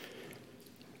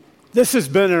This has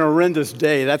been an horrendous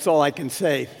day. That's all I can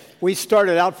say. We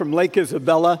started out from Lake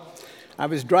Isabella. I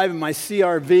was driving my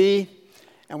CRV,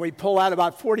 and we pull out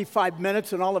about 45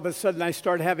 minutes, and all of a sudden I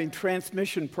started having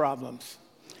transmission problems.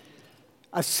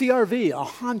 A CRV, a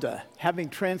Honda, having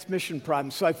transmission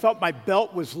problems. So I felt my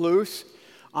belt was loose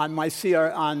on my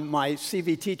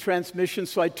CVT transmission,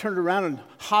 so I turned around and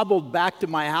hobbled back to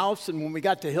my house, and when we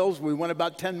got to hills, we went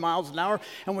about 10 miles an hour,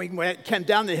 and came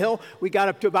down the hill, we got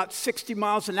up to about 60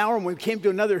 miles an hour, and when we came to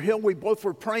another hill, we both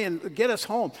were praying, get us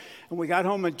home. And we got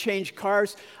home and changed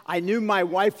cars. I knew my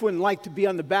wife wouldn't like to be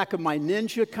on the back of my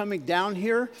Ninja coming down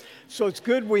here, so it's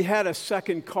good we had a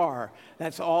second car.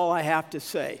 That's all I have to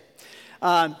say.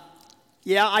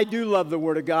 Yeah, I do love the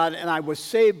Word of God, and I was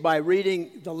saved by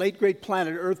reading The Late Great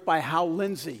Planet Earth by Hal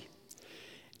Lindsey.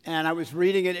 And I was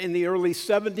reading it in the early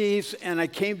 70s, and I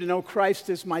came to know Christ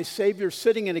as my Savior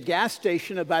sitting in a gas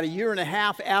station about a year and a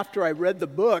half after I read the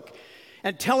book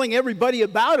and telling everybody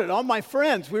about it, all my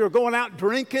friends. We were going out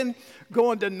drinking,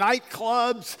 going to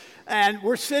nightclubs, and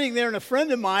we're sitting there, and a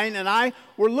friend of mine and I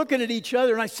were looking at each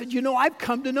other, and I said, you know, I've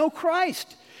come to know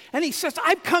Christ. And he says,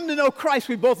 I've come to know Christ.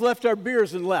 We both left our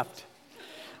beers and left.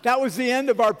 That was the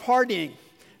end of our partying.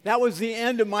 That was the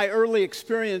end of my early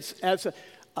experience as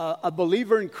a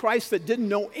believer in Christ that didn't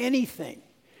know anything.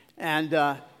 And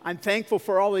I'm thankful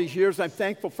for all these years. I'm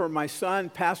thankful for my son,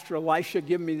 Pastor Elisha,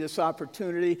 giving me this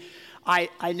opportunity.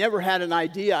 I never had an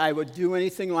idea I would do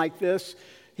anything like this.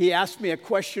 He asked me a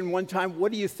question one time,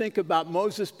 what do you think about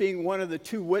Moses being one of the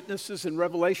two witnesses in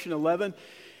Revelation 11?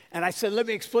 And I said, let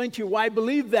me explain to you why I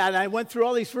believe that. And I went through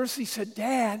all these verses. He said,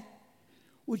 Dad,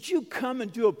 would you come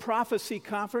and do a prophecy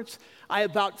conference? I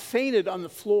about fainted on the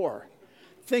floor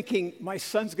thinking my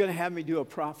son's going to have me do a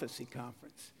prophecy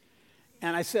conference.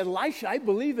 And I said, Elisha, I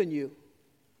believe in you.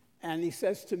 And he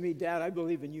says to me, Dad, I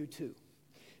believe in you too.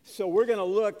 So we're going to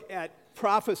look at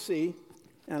prophecy,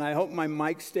 and I hope my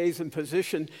mic stays in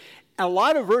position. A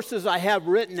lot of verses I have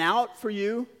written out for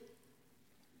you.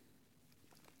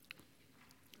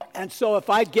 And so if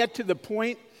I get to the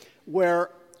point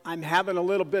where I'm having a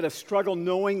little bit of struggle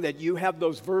knowing that you have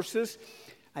those verses,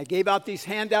 I gave out these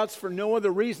handouts for no other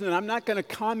reason, and I'm not going to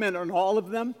comment on all of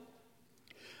them,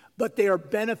 but they are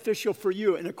beneficial for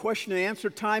you. In a question and answer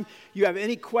time, you have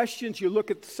any questions, you look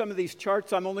at some of these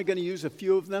charts. I'm only going to use a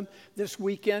few of them this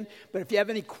weekend, but if you have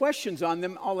any questions on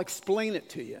them, I'll explain it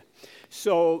to you.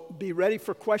 So be ready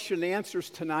for question and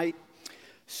answers tonight.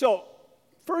 So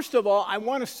first of all, I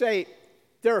want to say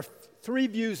there are three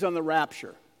views on the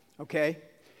rapture, okay?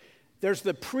 There's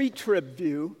the pre-trib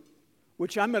view,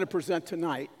 which I'm going to present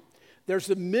tonight. There's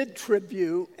the mid-trib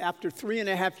view after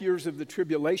 3.5 years of the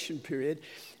tribulation period.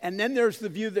 And then there's the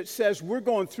view that says we're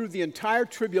going through the entire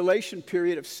tribulation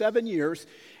period of 7 years,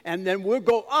 and then we'll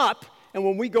go up, and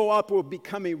when we go up, we'll be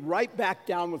coming right back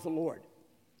down with the Lord.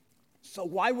 So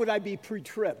why would I be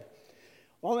pre-trib?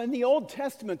 Well, in the Old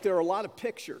Testament, there are a lot of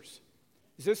pictures.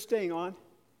 Is this staying on?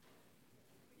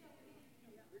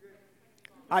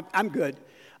 I'm good.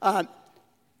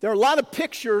 There are a lot of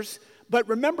pictures, but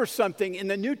remember something. In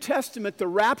the New Testament, the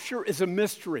rapture is a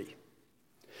mystery.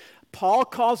 Paul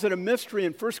calls it a mystery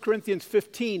in 1 Corinthians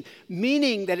 15,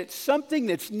 meaning that it's something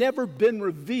that's never been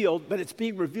revealed, but it's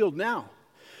being revealed now.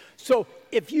 So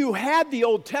if you had the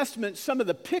Old Testament, some of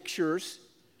the pictures,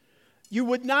 you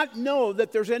would not know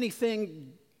that there's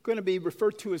anything going to be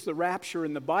referred to as the rapture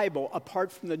in the Bible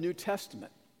apart from the New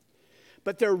Testament.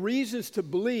 But there are reasons to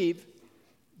believe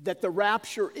that the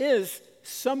rapture is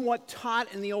somewhat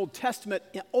taught in the Old Testament,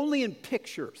 only in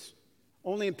pictures.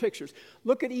 Only in pictures.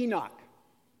 Look at Enoch.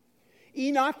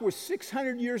 Enoch was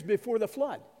 600 years before the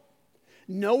flood.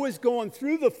 Noah's going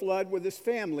through the flood with his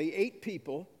family, 8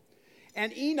 people,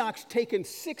 and Enoch's taken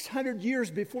 600 years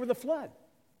before the flood.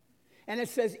 And it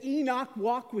says Enoch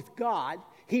walked with God.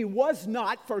 He was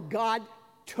not, for God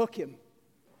took him.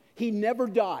 He never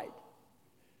died.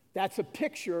 That's a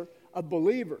picture of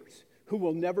believers who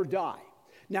will never die.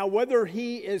 Now, whether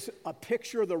he is a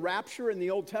picture of the rapture in the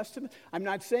Old Testament, I'm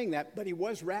not saying that, but he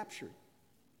was raptured.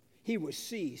 He was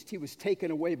seized. He was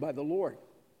taken away by the Lord.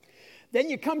 Then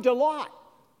you come to Lot.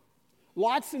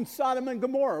 Lot's in Sodom and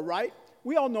Gomorrah, right?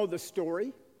 We all know the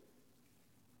story.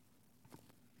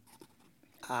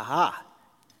 Aha.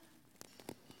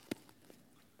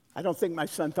 I don't think my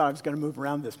son thought I was going to move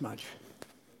around this much.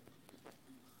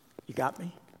 You got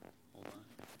me?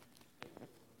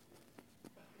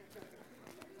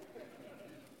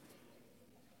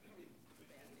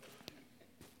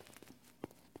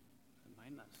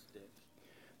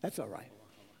 That's all right.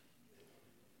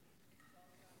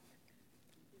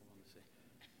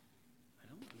 I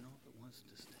don't know if it wants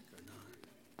to stick or not.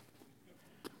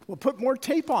 Well, put more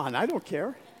tape on. I don't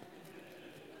care.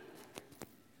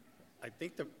 I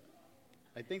think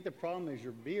the problem is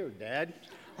your beard, Dad.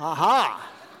 Aha!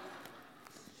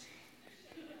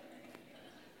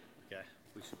 Okay,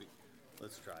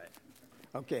 let's try it.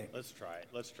 Okay, Let's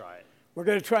try it. we're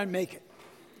going to try and make it.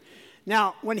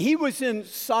 Now, when he was in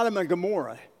Sodom and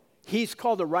Gomorrah, he's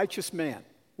called a righteous man.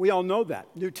 We all know that.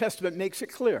 New Testament makes it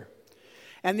clear.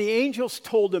 And the angels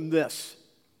told him this.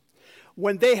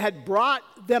 When they had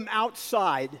brought them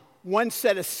outside, one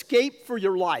said, "Escape for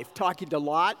your life," talking to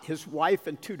Lot, his wife,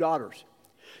 and 2 daughters.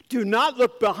 "Do not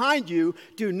look behind you.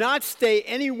 Do not stay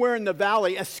anywhere in the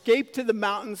valley. Escape to the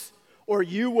mountains, or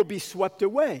you will be swept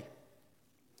away."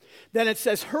 Then it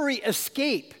says, "Hurry,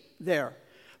 escape there,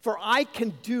 for I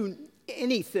can't do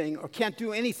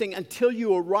anything until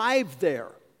you arrive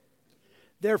there."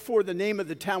 Therefore, the name of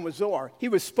the town was Zoar. He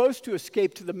was supposed to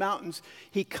escape to the mountains.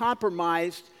 He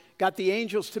compromised, got the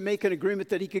angels to make an agreement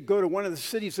that he could go to one of the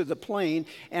cities of the plain,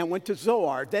 and went to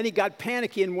Zoar. Then he got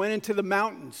panicky and went into the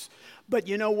mountains. But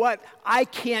you know what? I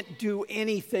can't do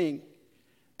anything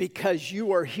because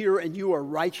you are here and you are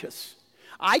righteous.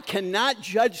 I cannot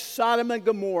judge Sodom and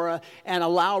Gomorrah and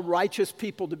allow righteous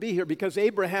people to be here because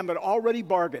Abraham had already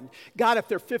bargained. God, if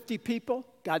there are 50 people,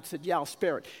 God said, yeah, I'll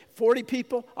spare it. 40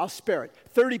 people, I'll spare it.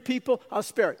 30 people, I'll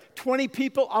spare it. 20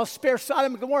 people, I'll spare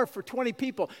Sodom and Gomorrah for 20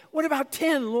 people. What about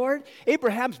 10, Lord?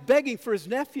 Abraham's begging for his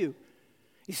nephew.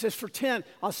 He says, for 10,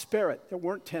 I'll spare it. There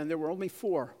weren't 10, there were only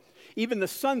 4. Even the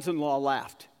sons-in-law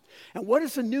laughed. And what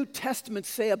does the New Testament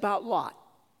say about Lot?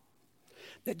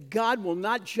 That God will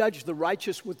not judge the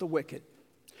righteous with the wicked.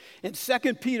 In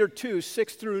 2 Peter 2,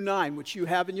 6 through 9, which you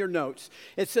have in your notes,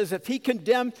 it says, if he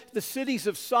condemned the cities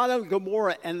of Sodom and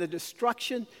Gomorrah and the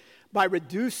destruction by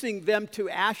reducing them to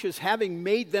ashes, having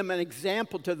made them an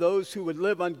example to those who would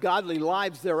live ungodly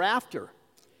lives thereafter.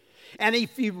 And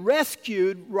if he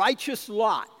rescued righteous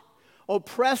Lot,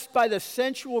 oppressed by the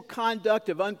sensual conduct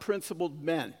of unprincipled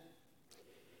men.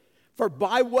 For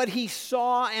by what he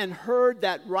saw and heard,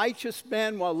 that righteous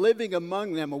man while living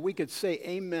among them, and we could say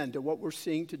amen to what we're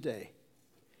seeing today,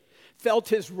 felt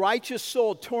his righteous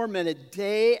soul tormented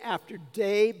day after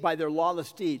day by their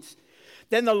lawless deeds.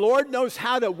 Then the Lord knows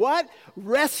how to what?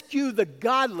 Rescue the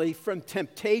godly from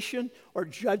temptation or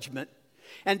judgment,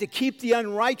 and to keep the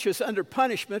unrighteous under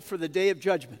punishment for the day of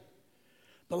judgment.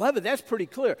 Beloved, that's pretty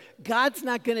clear. God's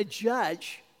not going to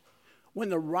judge when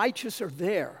the righteous are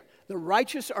there. The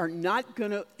righteous are not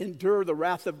going to endure the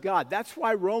wrath of God. That's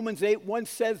why Romans 8:1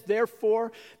 says,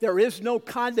 therefore, there is no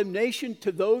condemnation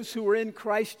to those who are in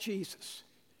Christ Jesus.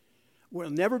 We'll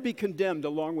never be condemned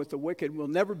along with the wicked. We'll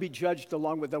never be judged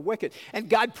along with the wicked. And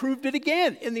God proved it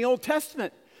again in the Old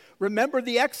Testament. Remember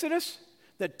the Exodus?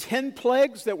 The 10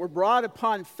 plagues that were brought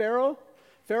upon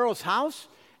Pharaoh's house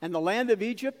and the land of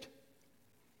Egypt?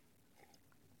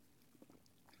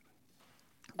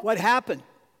 What happened?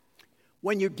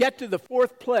 When you get to the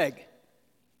 4th plague,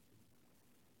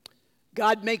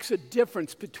 God makes a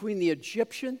difference between the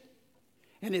Egyptian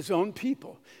and his own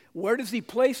people. Where does he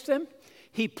place them?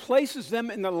 He places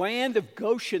them in the land of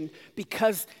Goshen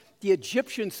because the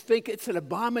Egyptians think it's an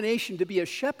abomination to be a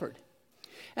shepherd.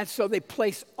 And so they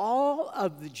place all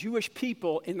of the Jewish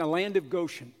people in the land of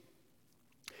Goshen.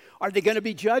 Are they going to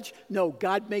be judged? No,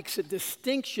 God makes a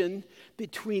distinction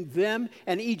between them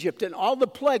and Egypt. And all the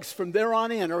plagues from there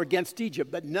on in are against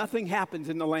Egypt, but nothing happens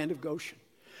in the land of Goshen.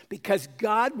 Because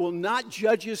God will not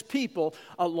judge his people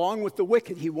along with the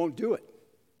wicked. He won't do it.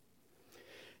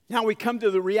 Now we come to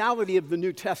the reality of the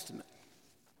New Testament.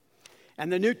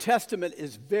 And the New Testament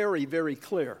is very, very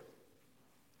clear.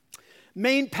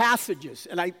 Main passages,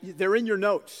 and they're in your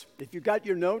notes. If you've got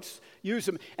your notes, use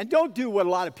them. And don't do what a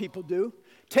lot of people do.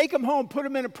 Take them home, put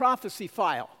them in a prophecy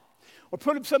file, or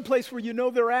put them someplace where you know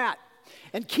they're at,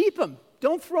 and keep them.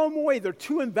 Don't throw them away. They're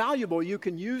too invaluable. You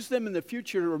can use them in the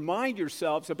future to remind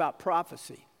yourselves about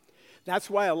prophecy. That's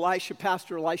why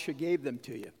Pastor Elisha gave them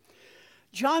to you.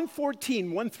 John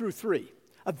 14, 1 through 3,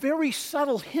 a very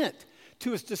subtle hint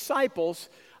to his disciples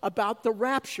about the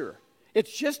rapture.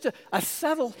 It's just a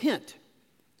subtle hint.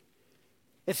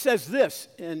 It says this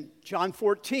in John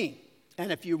 14.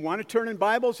 And if you want to turn in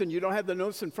Bibles and you don't have the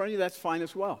notes in front of you, that's fine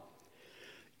as well.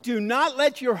 Do not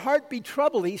let your heart be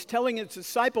troubled, he's telling his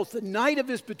disciples the night of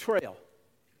his betrayal.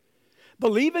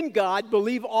 Believe in God,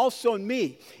 believe also in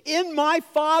me. In my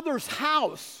Father's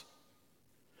house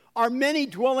are many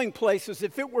dwelling places.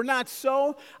 If it were not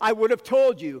so, I would have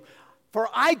told you. For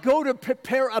I go to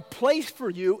prepare a place for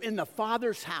you in the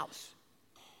Father's house.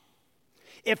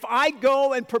 If I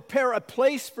go and prepare a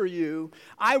place for you,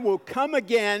 I will come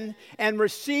again and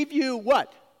receive you,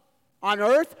 what? On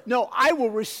earth? No, I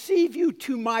will receive you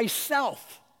to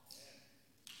myself.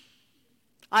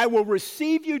 I will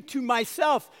receive you to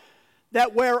myself,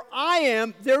 that where I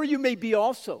am, there you may be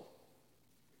also.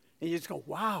 And you just go,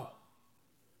 wow,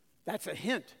 that's a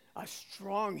hint, a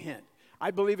strong hint.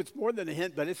 I believe it's more than a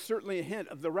hint, but it's certainly a hint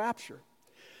of the rapture.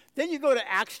 Then you go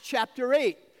to Acts chapter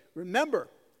 8. Remember,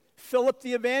 Philip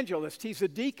the evangelist, he's a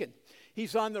deacon.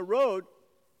 He's on the road,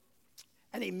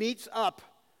 and he meets up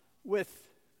with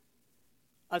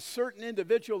a certain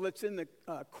individual that's in the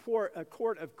court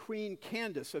of Queen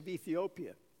Candace of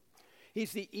Ethiopia.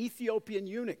 He's the Ethiopian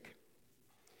eunuch.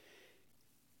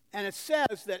 And it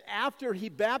says that after he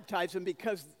baptized him,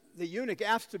 because the eunuch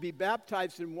asked to be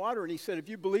baptized in water, and he said, if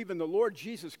you believe in the Lord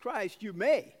Jesus Christ, you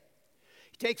may.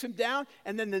 He takes him down,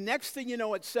 and then the next thing you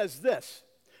know, it says this.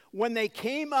 When they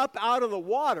came up out of the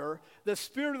water, the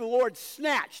Spirit of the Lord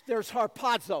snatched. There's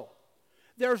harpazo.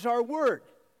 There's our word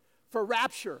for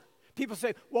rapture. People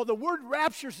say, well, the word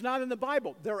rapture is not in the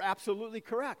Bible. They're absolutely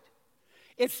correct.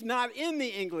 It's not in the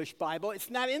English Bible. It's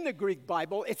not in the Greek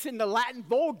Bible. It's in the Latin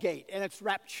Vulgate, and it's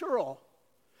raptural.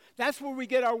 That's where we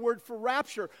get our word for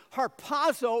rapture.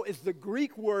 Harpazo is the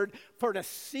Greek word for to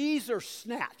seize or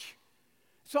snatch.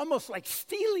 It's almost like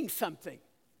stealing something.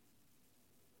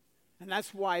 And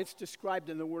that's why it's described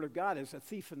in the Word of God as a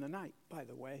thief in the night, by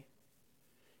the way.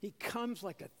 He comes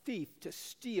like a thief to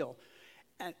steal,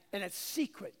 and it's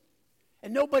secret.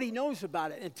 And nobody knows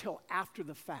about it until after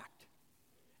the fact.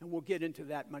 And we'll get into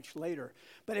that much later.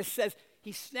 But it says,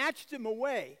 he snatched him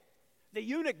away. The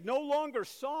eunuch no longer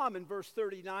saw him in verse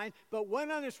 39, but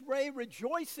went on his way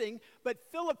rejoicing. But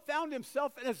Philip found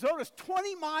himself in Azotus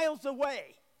 20 miles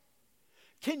away.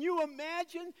 Can you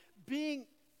imagine being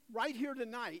right here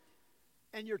tonight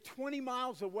and you're 20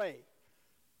 miles away?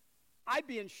 I'd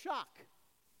be in shock.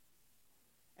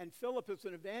 And Philip is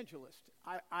an evangelist.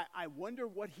 I wonder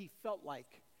what he felt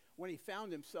like when he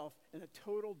found himself in a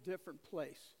total different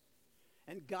place.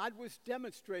 And God was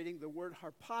demonstrating the word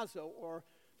harpazo, or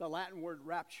the Latin word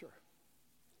rapture.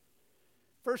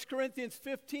 1 Corinthians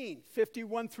 15,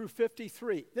 51 through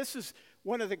 53. This is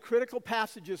one of the critical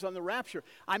passages on the rapture.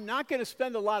 I'm not going to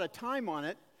spend a lot of time on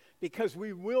it because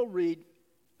we will read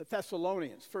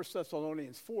Thessalonians, 1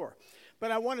 Thessalonians 4.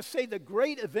 But I want to say the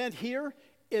great event here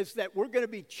is that we're going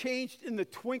to be changed in the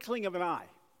twinkling of an eye.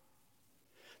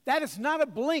 That is not a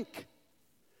blink.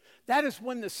 That is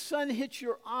when the sun hits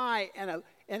your eye and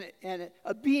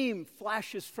a beam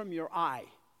flashes from your eye.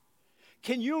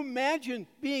 Can you imagine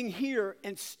being here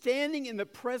and standing in the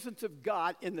presence of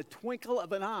God in the twinkle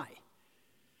of an eye?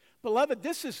 Beloved,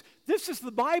 this is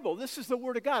the Bible. This is the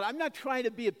Word of God. I'm not trying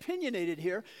to be opinionated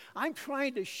here. I'm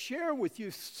trying to share with you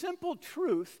simple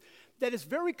truth that is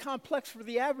very complex for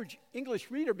the average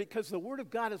English reader, because the Word of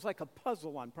God is like a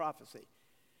puzzle on prophecy.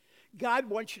 God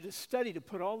wants you to study to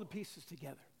put all the pieces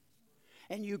together.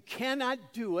 And you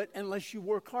cannot do it unless you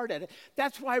work hard at it.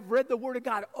 That's why I've read the Word of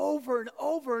God over and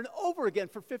over and over again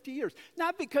for 50 years.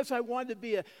 Not because I wanted to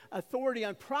be an authority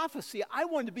on prophecy. I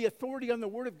wanted to be authority on the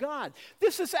Word of God.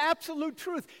 This is absolute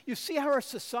truth. You see how our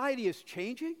society is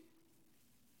changing?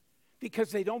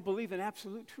 Because they don't believe in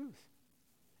absolute truth.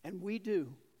 And we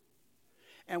do.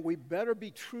 And we better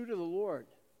be true to the Lord,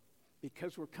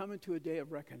 because we're coming to a day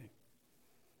of reckoning.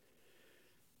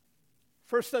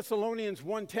 1 Thessalonians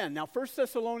 1:10. Now, 1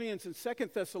 Thessalonians and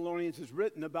 2 Thessalonians is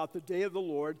written about the day of the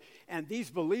Lord, and these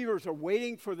believers are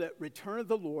waiting for the return of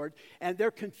the Lord, and they're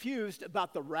confused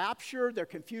about the rapture. They're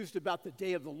confused about the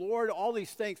day of the Lord, all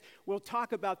these things. We'll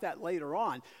talk about that later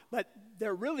on, but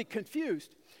they're really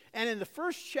confused. And in the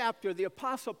first chapter, the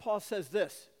Apostle Paul says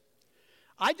this: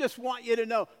 I just want you to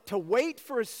know, to wait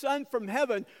for his Son from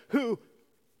heaven, who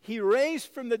he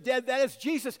raised from the dead, that is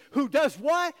Jesus, who does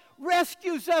what?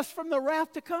 Rescues us from the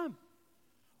wrath to come.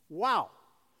 Wow.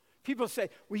 People say,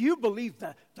 well, you believe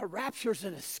the rapture's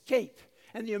an escape,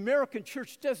 and the American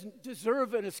church doesn't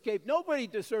deserve an escape. Nobody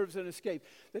deserves an escape.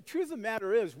 The truth of the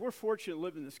matter is, we're fortunate to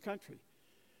live in this country.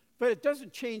 But it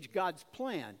doesn't change God's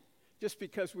plan just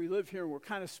because we live here and we're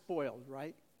kind of spoiled,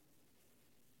 right?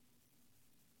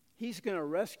 He's going to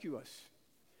rescue us.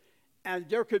 And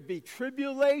there could be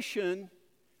tribulation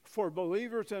for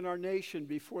believers in our nation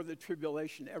before the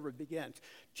tribulation ever begins.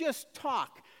 Just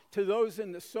talk to those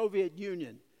in the Soviet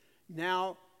Union,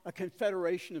 now a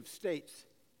confederation of states.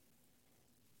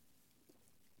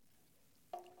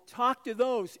 Talk to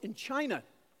those in China.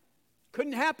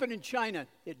 Couldn't happen in China.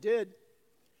 It did.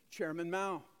 Chairman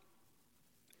Mao.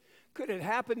 Could it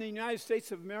happen in the United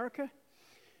States of America?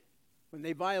 When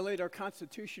they violate our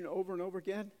Constitution over and over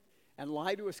again and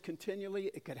lie to us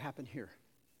continually, it could happen here.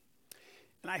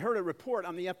 And I heard a report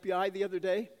on the FBI the other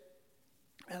day,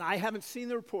 and I haven't seen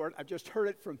the report. I've just heard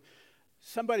it from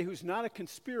somebody who's not a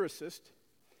conspiracist.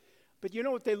 But you know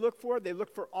what they look for? They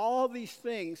look for all these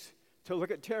things to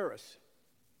look at terrorists.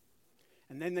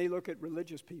 And then they look at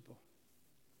religious people.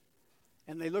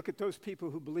 And they look at those people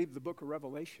who believe the book of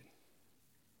Revelation.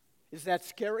 Is that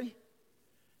scary?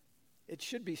 It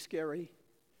should be scary,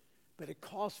 but it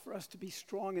calls for us to be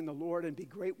strong in the Lord and be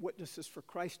great witnesses for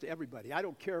Christ to everybody. I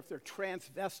don't care if they're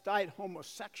transvestite,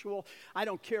 homosexual. I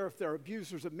don't care if they're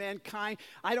abusers of mankind.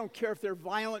 I don't care if they're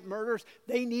violent murderers.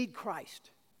 They need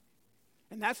Christ.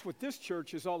 And that's what this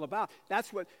church is all about.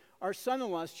 That's what our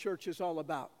son-in-law's church is all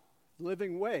about,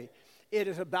 Living Way. It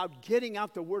is about getting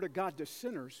out the word of God to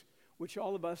sinners, which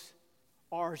all of us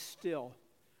are still.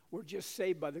 We're just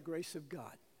saved by the grace of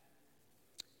God.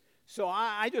 So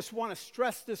I just want to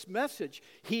stress this message.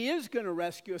 He is going to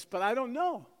rescue us, but I don't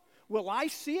know. Will I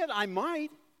see it? I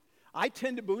might. I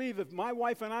tend to believe if my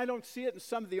wife and I don't see it, and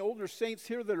some of the older saints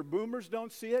here that are boomers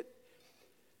don't see it,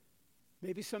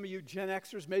 maybe some of you Gen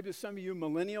Xers, maybe some of you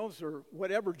millennials, or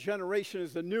whatever generation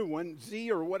is the new one,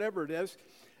 Z or whatever it is,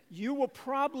 you will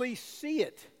probably see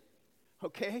it,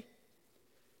 okay?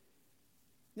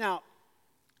 Now,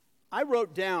 I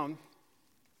wrote down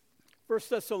 1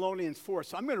 Thessalonians 4,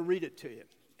 so I'm going to read it to you.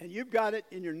 And you've got it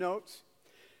in your notes,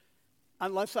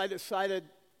 unless I decided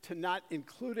to not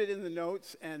include it in the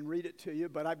notes and read it to you,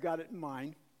 but I've got it in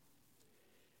mine.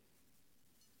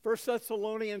 1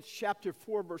 Thessalonians chapter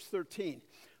 4, verse 13.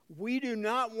 We do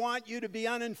not want you to be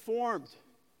uninformed,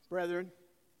 brethren.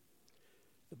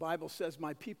 The Bible says,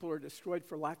 my people are destroyed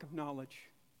for lack of knowledge.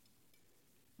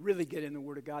 Really get in the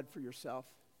Word of God for yourself.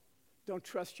 Don't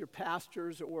trust your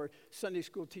pastors or Sunday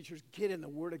school teachers. Get in the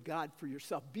Word of God for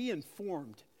yourself. Be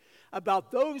informed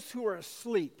about those who are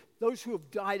asleep, those who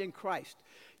have died in Christ.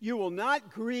 You will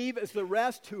not grieve as the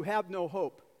rest who have no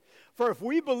hope. For if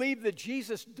we believe that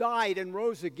Jesus died and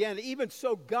rose again, even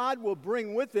so God will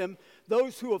bring with him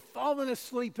those who have fallen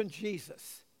asleep in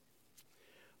Jesus.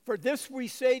 For this we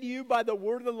say to you by the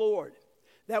word of the Lord,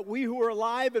 that we who are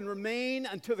alive and remain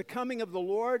until the coming of the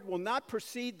Lord will not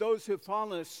precede those who have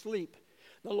fallen asleep.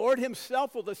 The Lord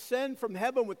himself will descend from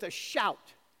heaven with a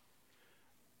shout.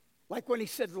 Like when he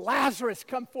said, Lazarus,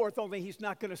 come forth, only he's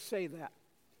not going to say that.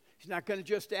 He's not going to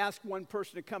just ask one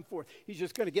person to come forth. He's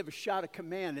just going to give a shout of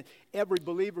command, and every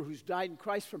believer who's died in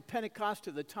Christ from Pentecost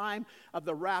to the time of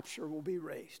the rapture will be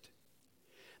raised.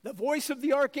 The voice of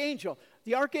the archangel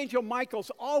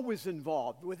Michael's always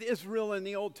involved with Israel in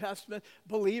the Old Testament,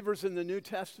 believers in the New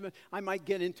Testament. I might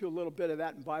get into a little bit of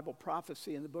that in Bible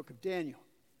prophecy in the book of Daniel.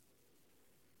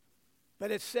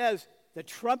 But it says the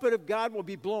trumpet of God will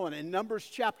be blown. In Numbers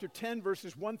chapter 10,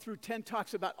 verses 1 through 10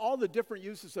 talks about all the different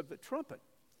uses of the trumpet.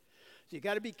 So you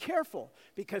got to be careful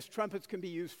because trumpets can be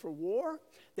used for war.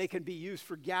 They can be used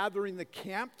for gathering the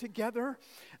camp together.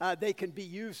 They can be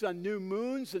used on new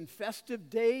moons and festive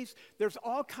days. There's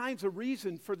all kinds of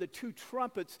reason for the two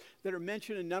trumpets that are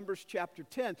mentioned in Numbers chapter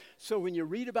 10. So when you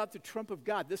read about the trump of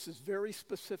God, this is very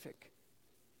specific.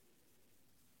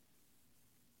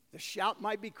 The shout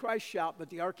might be Christ's shout, but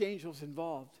the archangel's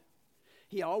involved.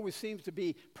 He always seems to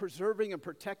be preserving and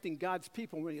protecting God's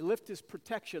people. When he lifts his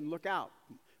protection, look out.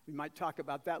 We might talk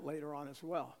about that later on as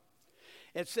well.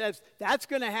 It says that's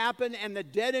going to happen, and the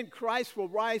dead in Christ will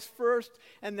rise first,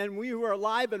 and then we who are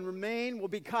alive and remain will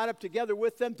be caught up together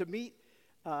with them to meet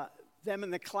them in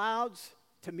the clouds,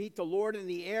 to meet the Lord in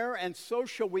the air, and so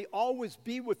shall we always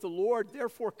be with the Lord.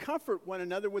 Therefore, comfort one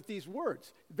another with these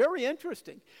words. Very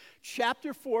interesting.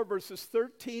 Chapter 4, verses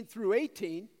 13 through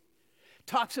 18,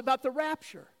 talks about the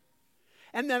rapture.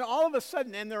 And then all of a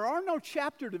sudden, and there are no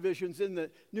chapter divisions in the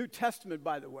New Testament,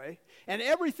 by the way, and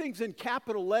everything's in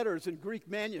capital letters in Greek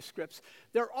manuscripts.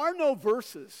 There are no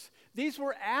verses. These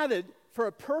were added for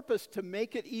a purpose to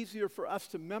make it easier for us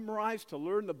to memorize, to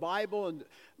learn the Bible, and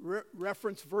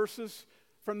reference verses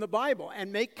from the Bible,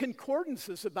 and make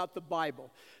concordances about the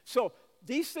Bible. So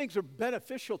these things are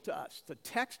beneficial to us. The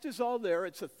text is all there.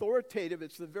 It's authoritative.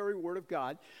 It's the very Word of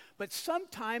God. But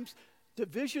sometimes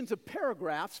divisions of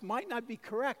paragraphs might not be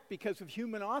correct because of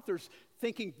human authors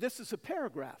thinking this is a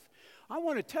paragraph. I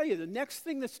want to tell you, the next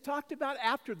thing that's talked about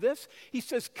after this, he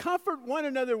says, comfort one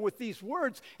another with these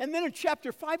words. And then in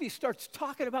chapter 5, he starts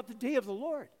talking about the day of the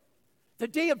Lord, the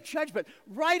day of judgment.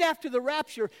 Right after the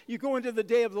rapture, you go into the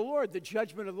day of the Lord, the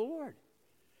judgment of the Lord.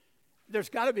 There's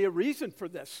got to be a reason for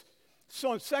this.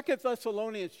 So in 2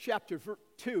 Thessalonians chapter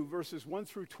 2, verses 1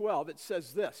 through 12, it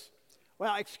says this.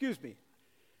 Well, excuse me.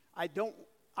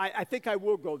 I think I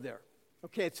will go there.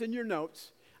 Okay, it's in your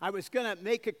notes. I was going to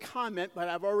make a comment, but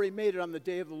I've already made it on the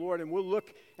day of the Lord, and we'll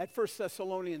look at 1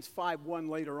 Thessalonians 5:1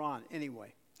 later on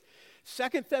anyway.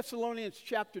 2 Thessalonians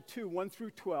chapter 2, 1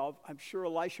 through 12, I'm sure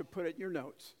Elisha put it in your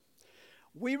notes.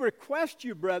 We request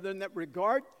you, brethren, that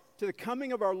regard to the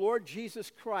coming of our Lord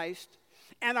Jesus Christ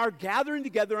and are gathering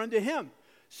together unto him.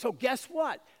 So guess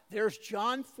what? There's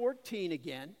John 14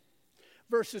 again,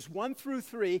 verses 1 through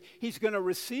 3. He's going to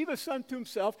receive us unto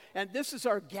himself, and this is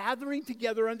our gathering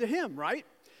together unto him, right?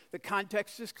 The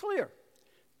context is clear.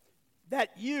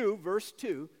 That you, verse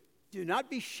 2, do not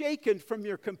be shaken from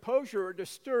your composure or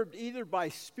disturbed either by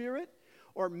spirit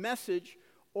or message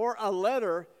or a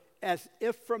letter as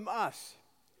if from us,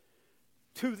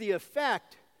 to the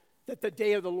effect that the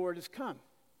day of the Lord has come.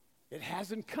 It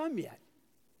hasn't come yet.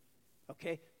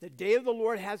 Okay? The day of the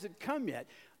Lord hasn't come yet.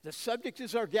 The subject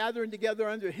is our gathering together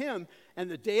unto him, and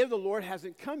the day of the Lord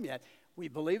hasn't come yet. We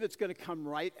believe it's going to come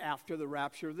right after the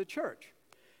rapture of the church.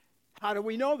 How do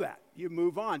we know that? You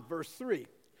move on, verse 3.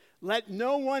 Let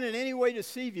no one in any way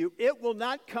deceive you. It will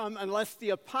not come unless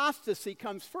the apostasy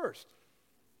comes first.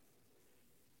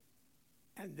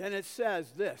 And then it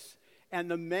says this,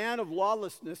 and the man of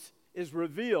lawlessness is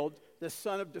revealed, the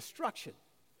son of destruction.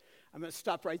 I'm going to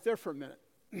stop right there for a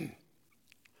minute.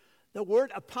 The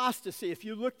word apostasy, if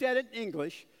you looked at it in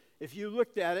English, if you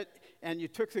looked at it and you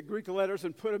took the Greek letters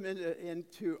and put them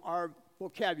into our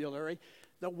vocabulary,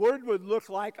 the word would look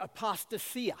like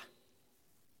apostasia.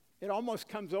 It almost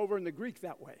comes over in the Greek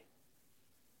that way.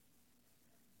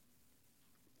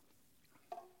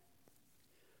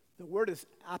 The word is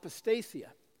apostasia,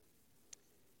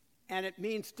 and it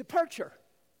means departure.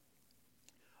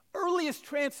 Earliest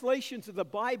translations of the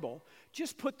Bible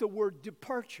just put the word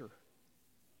departure.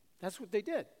 That's what they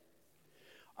did.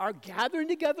 Our gathering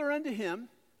together unto him,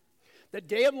 the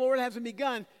day of the Lord hasn't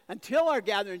begun until our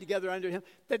gathering together unto him.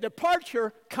 The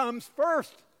departure comes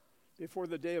first before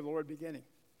the day of the Lord beginning.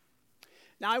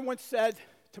 Now, I once said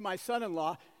to my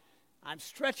son-in-law, I'm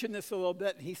stretching this a little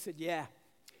bit, and he said, yeah.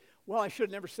 Well, I should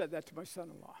have never said that to my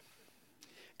son-in-law,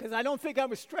 because I don't think I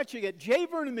was stretching it. J.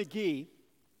 Vernon McGee,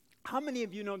 how many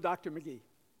of you know Dr. McGee?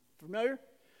 Familiar?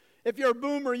 If you're a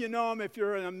boomer, you know him. If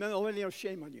you're a millennial,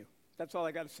 shame on you. That's all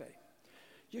I got to say.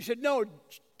 You should know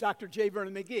Dr. J.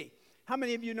 Vernon McGee. How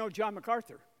many of you know John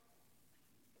MacArthur?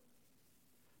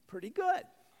 Pretty good.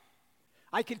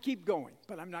 I could keep going,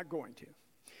 but I'm not going to.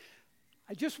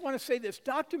 I just want to say this.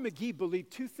 Dr. McGee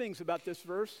believed two things about this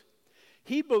verse.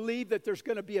 He believed that there's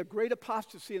going to be a great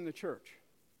apostasy in the church.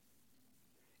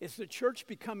 Is the church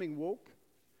becoming woke?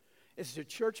 Is the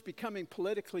church becoming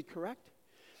politically correct?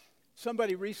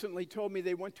 Somebody recently told me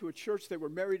they went to a church, they were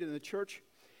married in the church,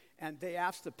 and they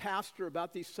asked the pastor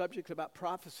about these subjects, about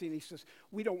prophecy, and he says,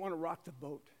 we don't want to rock the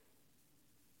boat.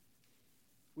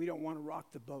 We don't want to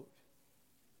rock the boat.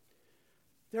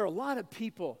 There are a lot of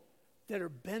people that are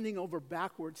bending over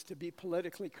backwards to be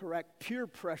politically correct. Peer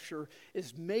pressure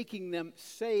is making them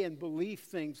say and believe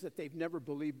things that they've never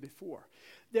believed before.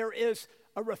 There is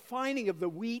a refining of the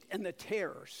wheat and the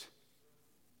tares.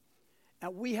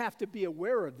 And we have to be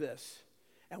aware of this.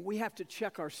 And we have to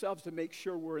check ourselves to make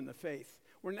sure we're in the faith.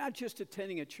 We're not just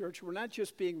attending a church. We're not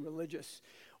just being religious.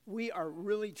 We are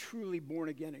really, truly born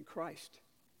again in Christ.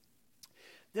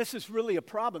 This is really a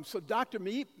problem. So Dr.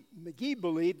 McGee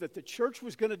believed that the church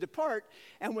was going to depart,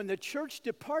 and when the church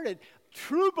departed,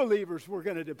 true believers were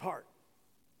going to depart.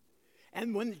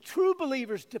 And when the true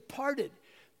believers departed,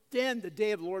 then the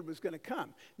day of the Lord was going to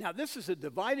come. Now, this is a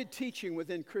divided teaching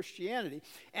within Christianity,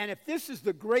 and if this is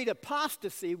the great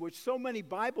apostasy, which so many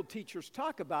Bible teachers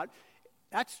talk about,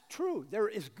 that's true. There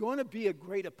is going to be a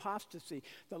great apostasy.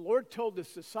 The Lord told his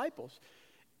disciples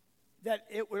that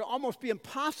it would almost be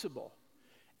impossible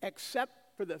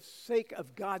except for the sake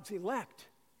of God's elect.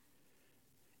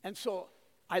 And so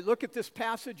I look at this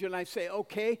passage and I say,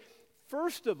 okay,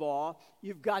 first of all,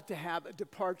 you've got to have a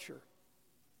departure.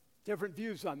 Different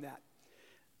views on that.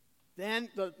 Then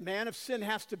the man of sin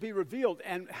has to be revealed.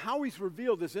 And how he's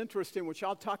revealed is interesting, which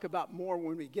I'll talk about more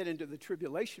when we get into the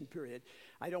tribulation period.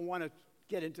 I don't want to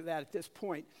get into that at this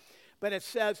point. But it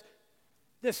says,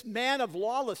 this man of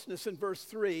lawlessness in verse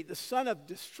 3, the son of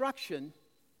destruction,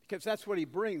 because that's what he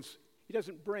brings.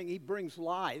 He brings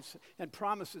lies and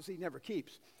promises he never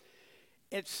keeps.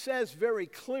 It says very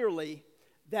clearly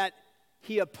that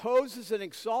he opposes and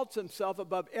exalts himself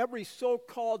above every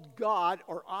so-called God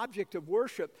or object of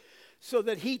worship so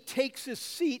that he takes his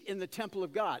seat in the temple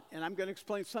of God. And I'm going to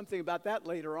explain something about that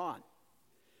later on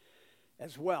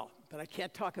as well, but I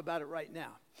can't talk about it right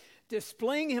now.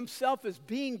 Displaying himself as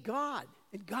being God,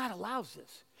 and God allows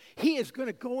this. He is going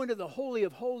to go into the Holy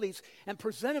of Holies and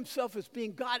present himself as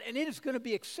being God, and it is going to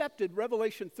be accepted,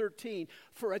 Revelation 13,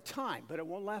 for a time, but it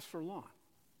won't last for long.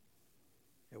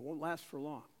 It won't last for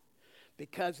long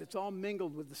because it's all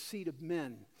mingled with the seed of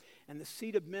men. And the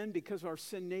seed of men, because of our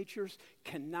sin natures,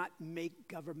 cannot make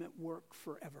government work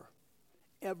forever.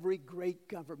 Every great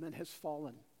government has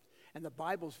fallen. And the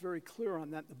Bible's very clear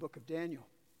on that in the book of Daniel.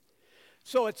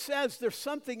 So it says there's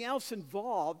something else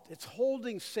involved. It's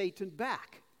holding Satan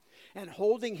back and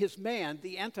holding his man,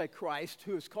 the Antichrist,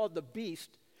 who is called the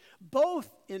beast, both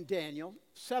in Daniel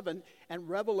 7 and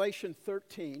Revelation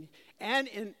 13, and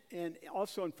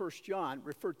also in 1 John,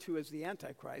 referred to as the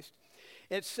Antichrist.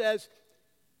 It says,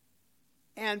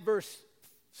 and verse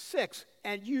 6,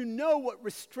 and you know what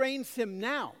restrains him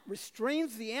now,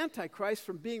 restrains the Antichrist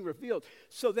from being revealed,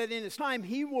 so that in his time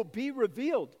he will be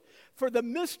revealed. For the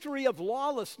mystery of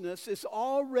lawlessness is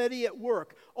already at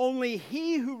work. Only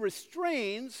he who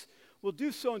restrains will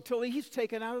do so until he's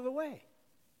taken out of the way.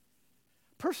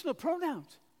 Personal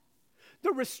pronouns.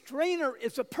 The restrainer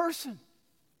is a person.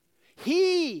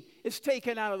 He is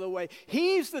taken out of the way.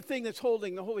 He's the thing that's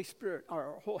holding the Holy Spirit,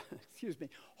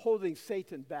 holding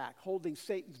Satan back, holding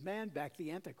Satan's man back,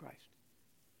 the Antichrist.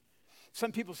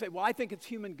 Some people say, well, I think it's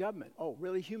human government. Oh,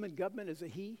 really? Human government is a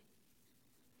he?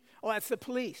 Oh, that's the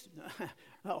police.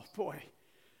 Oh, boy.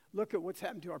 Look at what's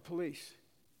happened to our police.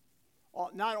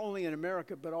 Not only in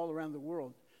America, but all around the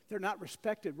world. They're not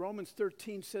respected. Romans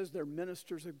 13 says they're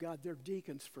ministers of God. They're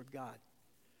deacons for God.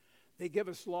 They give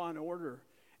us law and order,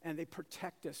 and they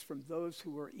protect us from those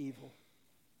who are evil.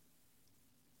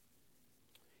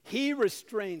 He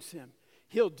restrains him.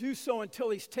 He'll do so until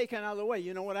he's taken out of the way.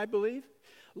 You know what I believe?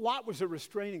 Lot was a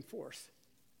restraining force.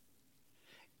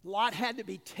 Lot had to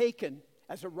be taken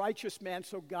as a righteous man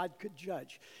so God could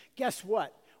judge. Guess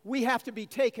what? We have to be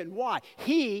taken. Why?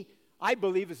 He, I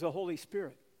believe, is the Holy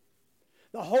Spirit.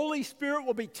 The Holy Spirit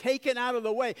will be taken out of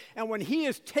the way. And when he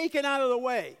is taken out of the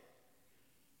way,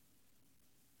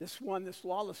 this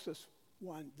lawless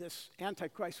one, this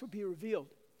Antichrist will be revealed.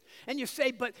 And you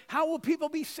say, but how will people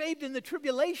be saved in the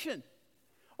tribulation?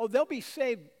 Oh, they'll be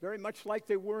saved very much like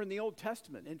they were in the Old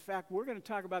Testament. In fact, we're going to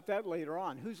talk about that later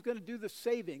on. Who's going to do the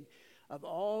saving of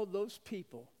all those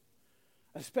people,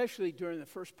 especially during the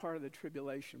first part of the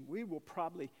tribulation? We will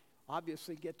probably,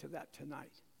 obviously, get to that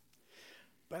tonight.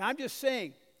 But I'm just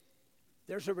saying,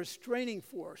 there's a restraining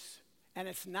force. And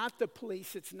it's not the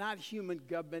police, it's not human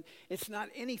government, it's not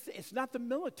anything, it's not the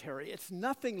military, it's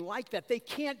nothing like that. They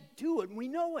can't do it, and we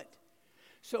know it.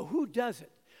 So who does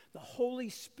it? The Holy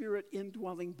Spirit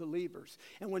indwelling believers.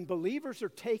 And when believers are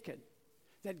taken,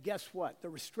 then guess what? The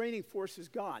restraining force is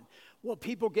gone. Will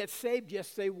people get saved?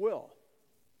 Yes, they will.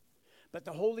 But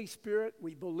the Holy Spirit,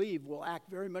 we believe, will act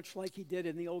very much like he did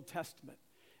in the Old Testament,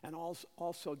 and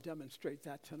also demonstrate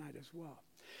that tonight as well.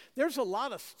 There's a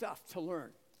lot of stuff to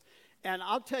learn. And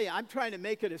I'll tell you, I'm trying to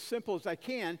make it as simple as I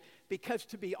can because,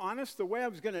 to be honest, the way I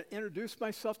was going to introduce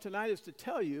myself tonight is to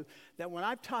tell you that when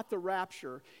I've taught the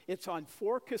Rapture, it's on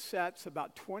 4 cassettes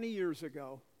about 20 years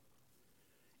ago,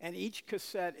 and each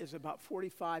cassette is about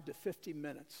 45 to 50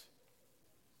 minutes.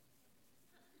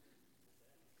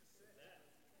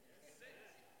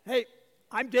 Hey,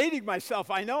 I'm dating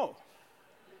myself, I know.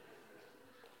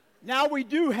 Now we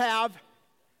do have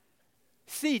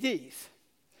CDs.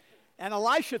 And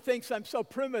Elisha thinks I'm so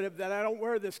primitive that I don't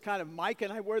wear this kind of mic,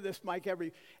 and I wear this mic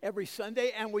every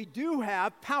Sunday. And we do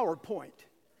have PowerPoint.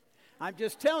 I'm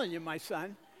just telling you, my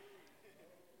son.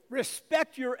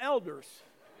 Respect your elders.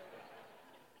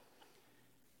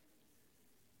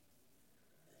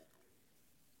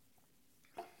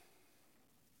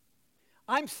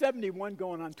 I'm 71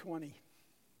 going on 20.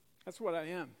 That's what I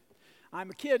am.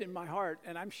 I'm a kid in my heart,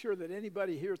 and I'm sure that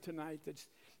anybody here tonight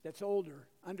that's older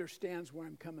understands where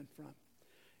I'm coming from.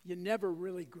 You never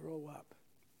really grow up.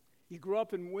 You grow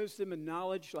up in wisdom and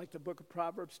knowledge like the book of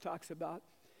Proverbs talks about,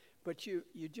 but you're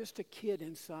just a kid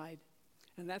inside,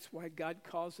 and that's why God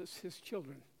calls us his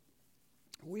children.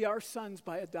 We are sons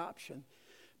by adoption,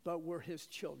 but we're his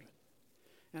children.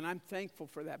 And I'm thankful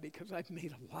for that because I've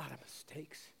made a lot of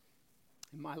mistakes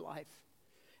in my life.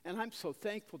 And I'm so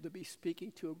thankful to be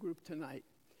speaking to a group tonight.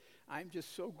 I'm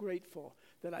just so grateful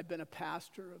that I've been a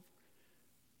pastor of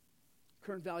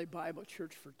Kern Valley Bible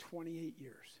Church for 28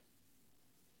 years.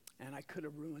 And I could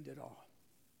have ruined it all.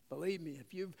 Believe me,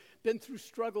 if you've been through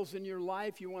struggles in your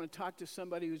life, you want to talk to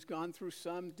somebody who's gone through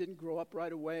some, didn't grow up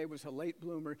right away, was a late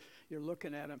bloomer, you're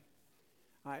looking at them.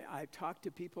 I talk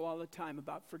to people all the time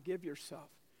about forgive yourself.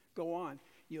 Go on.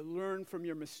 You learn from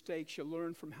your mistakes. You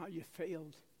learn from how you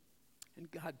failed. And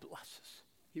God blesses.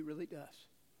 He really does.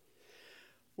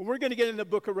 Well, we're going to get in the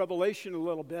book of Revelation a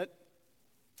little bit.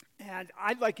 And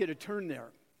I'd like you to turn there.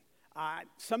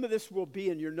 Some of this will be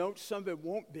in your notes. Some of it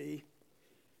won't be.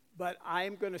 But I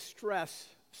am going to stress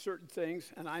certain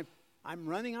things. And I'm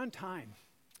running on time.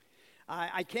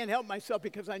 I can't help myself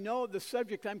because I know the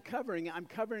subject I'm covering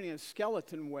in a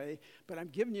skeleton way. But I'm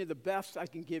giving you the best I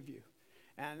can give you.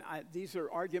 And these are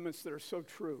arguments that are so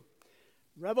true.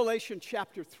 Revelation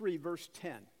chapter 3, verse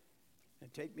 10.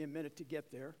 And take me a minute to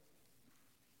get there.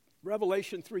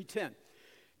 Revelation 3:10.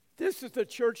 This is the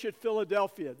church at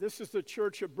Philadelphia. This is the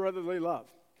church of brotherly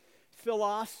love.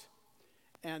 Philos,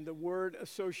 and the word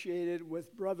associated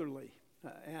with brotherly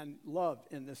and love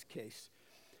in this case.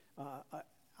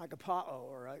 Agapao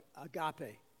or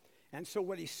agape. And so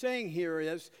what he's saying here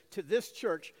is, to this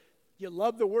church, you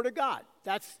love the Word of God.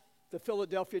 That's the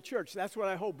Philadelphia church. That's what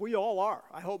I hope we all are.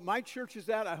 I hope my church is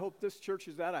that. I hope this church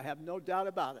is that. I have no doubt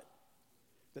about it,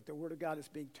 that the Word of God is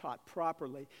being taught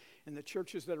properly in the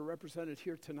churches that are represented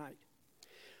here tonight.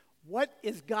 What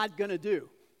is God going to do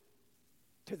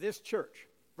to this church?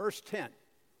 Verse 10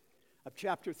 of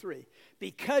chapter 3.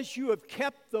 Because you have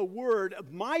kept the word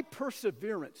of my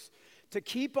perseverance, to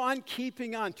keep on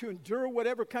keeping on, to endure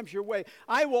whatever comes your way,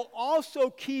 I will also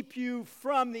keep you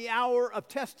from the hour of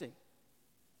testing.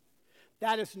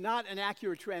 That is not an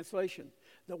accurate translation.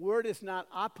 The word is not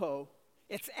apo,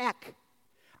 it's ek.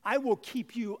 I will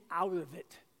keep you out of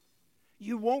it.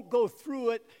 You won't go through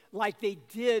it like they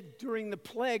did during the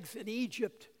plagues in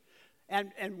Egypt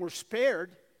and were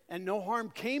spared and no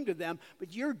harm came to them,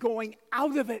 but you're going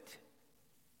out of it.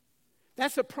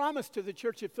 That's a promise to the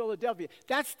church at Philadelphia.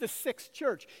 That's the sixth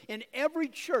church. In every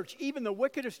church, even the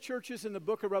wickedest churches in the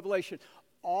book of Revelation,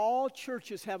 all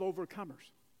churches have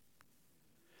overcomers.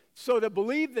 So to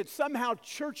believe that somehow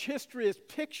church history is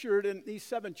pictured in these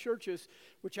 7 churches,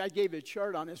 which I gave a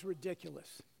chart on, is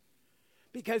ridiculous.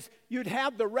 Because you'd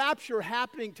have the rapture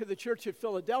happening to the church at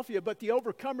Philadelphia, but the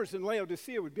overcomers in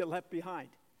Laodicea would be left behind.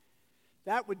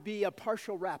 That would be a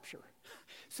partial rapture.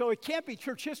 So it can't be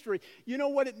church history. You know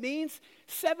what it means?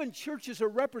 7 churches are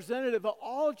representative of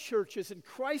all churches, and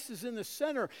Christ is in the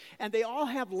center, and they all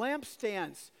have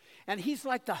lampstands. And he's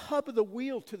like the hub of the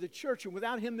wheel to the church, and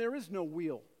without him there is no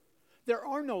wheel. There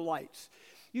are no lights.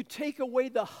 You take away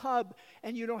the hub,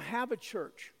 and you don't have a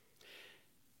church.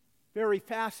 Very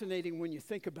fascinating when you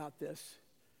think about this,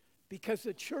 because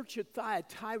the church at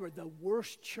Thyatira, the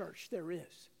worst church there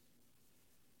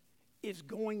is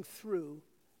going through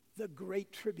the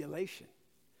Great Tribulation.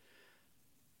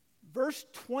 Verse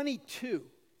 22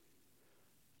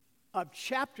 of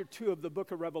chapter 2 of the book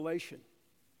of Revelation.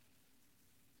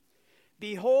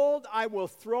 Behold, I will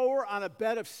throw her on a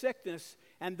bed of sickness,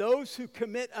 and those who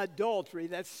commit adultery,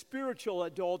 that's spiritual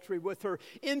adultery, with her,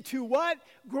 into what?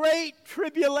 Great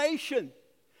tribulation.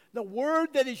 The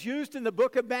word that is used in the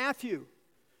book of Matthew.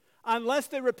 Unless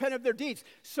they repent of their deeds.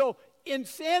 So in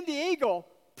San Diego,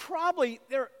 probably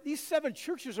these 7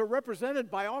 churches are represented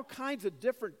by all kinds of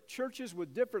different churches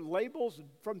with different labels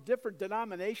from different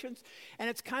denominations.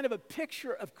 And it's kind of a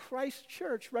picture of Christ's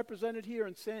church represented here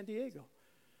in San Diego.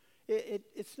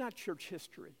 It's not church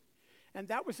history. And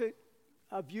that was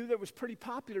a view that was pretty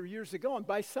popular years ago. And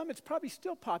by some, it's probably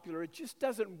still popular. It just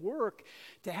doesn't work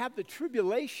to have the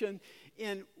tribulation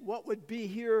in what would be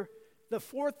here the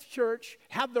 4th church,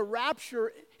 have the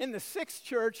rapture in the 6th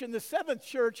church, and the 7th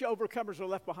church, overcomers are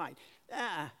left behind.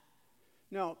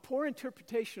 No, poor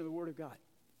interpretation of the Word of God.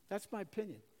 That's my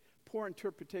opinion. Poor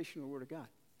interpretation of the Word of God.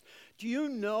 Do you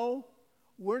know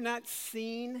we're not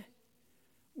seen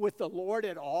with the Lord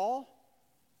at all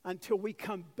until we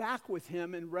come back with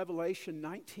him in Revelation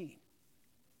 19?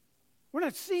 We're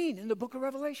not seen in the book of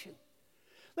Revelation.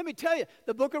 Let me tell you,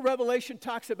 the book of Revelation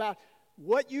talks about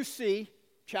what you see.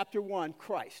 Chapter 1,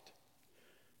 Christ.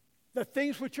 The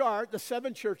things which are the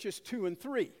 7 churches, 2 and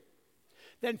 3.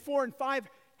 Then 4 and 5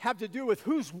 have to do with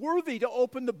who's worthy to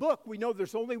open the book. We know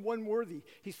there's only one worthy.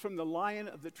 He's from the Lion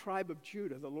of the tribe of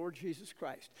Judah, the Lord Jesus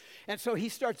Christ. And so he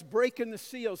starts breaking the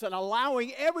seals and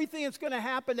allowing everything that's going to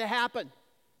happen to happen.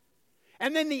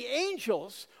 And then the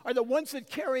angels are the ones that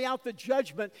carry out the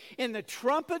judgment in the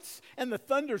trumpets and the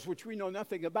thunders, which we know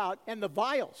nothing about, and the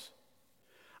vials.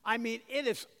 I mean, it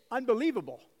is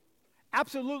unbelievable,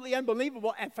 absolutely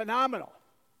unbelievable and phenomenal,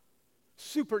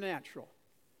 supernatural.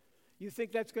 You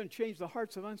think that's going to change the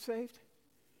hearts of unsaved?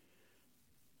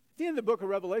 At the end of the book of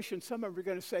Revelation, some of them are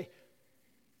going to say,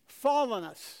 fall on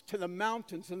us to the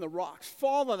mountains and the rocks,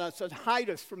 fall on us and hide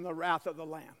us from the wrath of the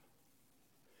Lamb.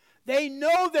 They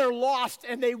know they're lost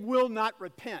and they will not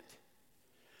repent.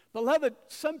 Beloved,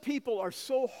 some people are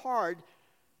so hard,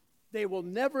 they will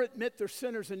never admit they're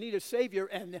sinners and need a Savior,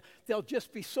 and they'll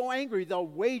just be so angry they'll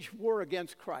wage war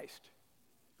against Christ.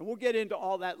 And we'll get into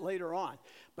all that later on.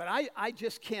 But I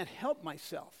just can't help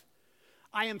myself.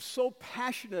 I am so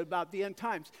passionate about the end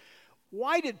times.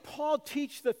 Why did Paul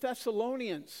teach the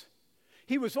Thessalonians?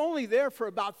 He was only there for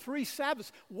about 3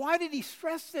 Sabbaths. Why did he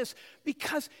stress this?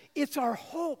 Because it's our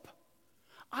hope.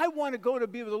 I want to go to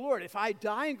be with the Lord. If I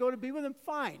die and go to be with him,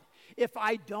 fine. If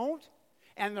I don't,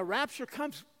 and the rapture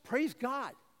comes, Praise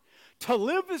God. To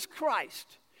live is Christ,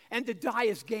 and to die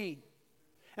is gain.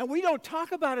 And we don't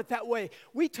talk about it that way.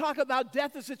 We talk about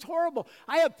death as it's horrible.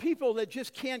 I have people that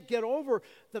just can't get over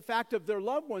the fact of their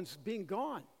loved ones being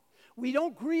gone. We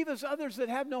don't grieve as others that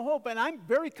have no hope, and I'm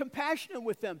very compassionate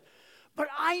with them. But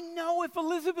I know if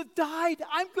Elizabeth died,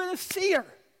 I'm going to see her.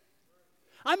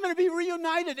 I'm going to be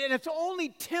reunited, and it's only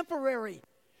temporary.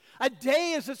 A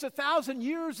day is as 1,000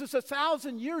 years, as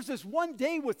 1,000 years is one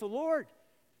day with the Lord.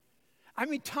 I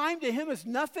mean, time to him is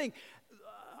nothing.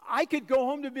 I could go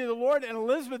home to be the Lord, and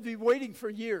Elizabeth would be waiting for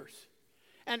years.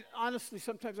 And honestly,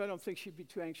 sometimes I don't think she'd be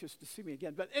too anxious to see me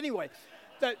again. But anyway,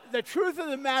 the truth of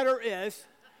the matter is,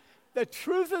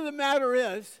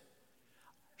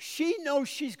 she knows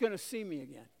she's going to see me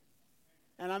again.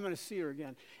 And I'm going to see her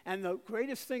again. And the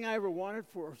greatest thing I ever wanted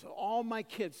for was all my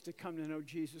kids to come to know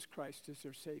Jesus Christ as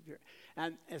their Savior.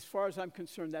 And as far as I'm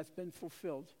concerned, that's been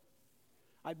fulfilled.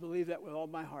 I believe that with all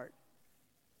my heart.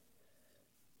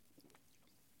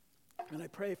 And I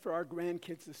pray for our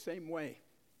grandkids the same way.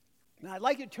 Now, I'd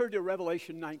like you to turn to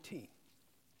Revelation 19.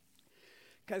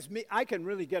 Because I can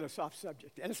really get us off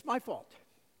subject, and it's my fault.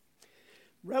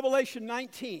 Revelation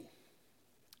 19.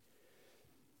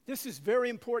 This is very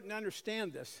important to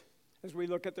understand this as we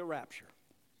look at the rapture.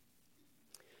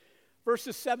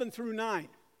 Verses 7 through 9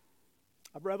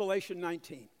 of Revelation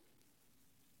 19.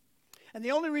 And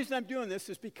the only reason I'm doing this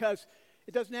is because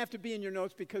it doesn't have to be in your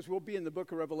notes, because we'll be in the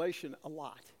book of Revelation a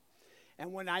lot.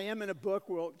 And when I am in a book,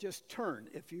 we'll just turn.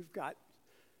 If you've got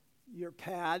your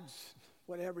pads,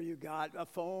 whatever you got, a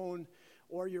phone,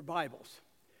 or your Bibles.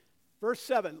 Verse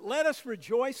 7, let us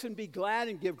rejoice and be glad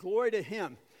and give glory to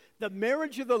him. The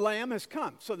marriage of the Lamb has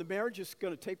come. So the marriage is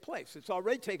going to take place. It's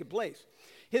already taken place.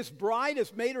 His bride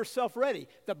has made herself ready.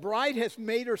 The bride has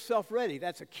made herself ready.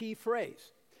 That's a key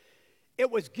phrase.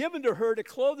 It was given to her to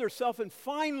clothe herself in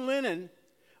fine linen,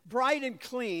 bright and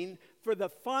clean, for the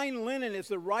fine linen is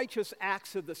the righteous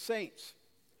acts of the saints.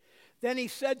 Then he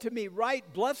said to me,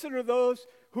 write, blessed are those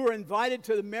who are invited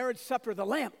to the marriage supper of the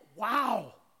Lamb.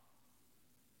 Wow.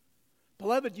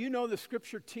 Beloved, you know the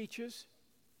scripture teaches.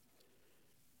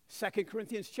 2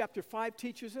 Corinthians chapter 5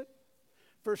 teaches it.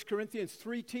 1 Corinthians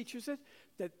 3 teaches it,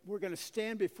 that we're going to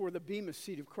stand before the bema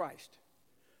seat of Christ.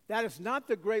 That is not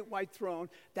the great white throne.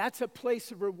 That's a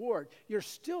place of reward. You're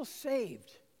still saved.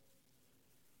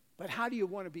 But how do you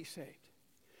want to be saved?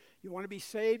 You want to be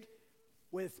saved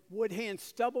with wood, hay, and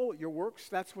stubble, your works,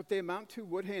 that's what they amount to,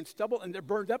 wood, hay, and stubble, and they're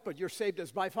burned up, but you're saved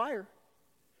as by fire.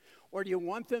 Or do you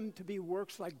want them to be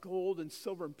works like gold and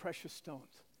silver and precious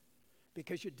stones?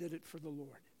 Because you did it for the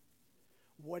Lord.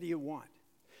 What do you want?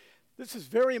 This is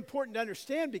very important to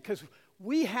understand, because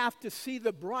we have to see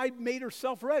the bride made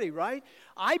herself ready, right?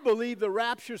 I believe the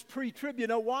rapture's pre-trib. You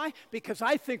know why? Because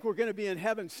I think we're going to be in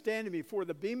heaven standing before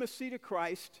the bema seat of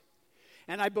Christ.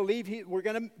 And I believe we're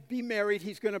going to be married.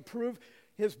 He's going to prove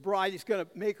his bride. He's going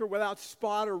to make her without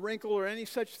spot or wrinkle or any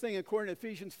such thing, according to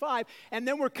Ephesians 5. And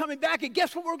then we're coming back, and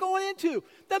guess what we're going into?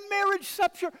 The marriage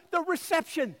supper, the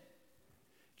reception.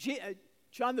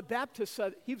 John the Baptist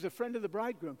said he was a friend of the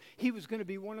bridegroom. He was going to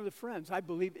be one of the friends. I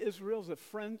believe Israel's a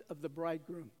friend of the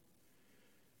bridegroom.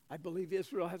 I believe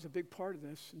Israel has a big part of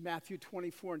this. In Matthew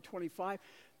 24 and 25,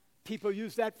 people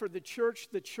use that for the church.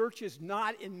 The church is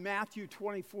not in Matthew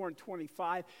 24 and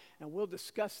 25, and we'll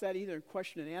discuss that either in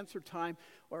question and answer time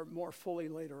or more fully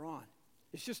later on.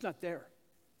 It's just not there.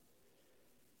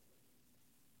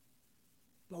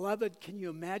 Beloved, can you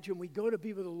imagine we go to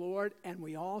be with the Lord and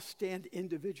we all stand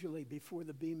individually before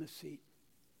the bema seat?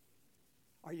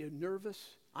 Are you nervous?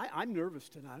 I'm nervous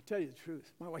tonight, I'll tell you the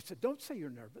truth. My wife said, don't say you're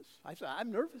nervous. I said,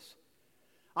 I'm nervous.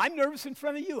 I'm nervous in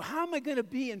front of you. How am I going to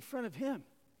be in front of him?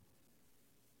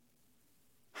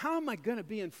 How am I going to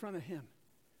be in front of him?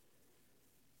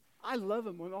 I love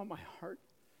him with all my heart.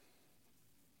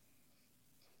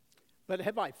 But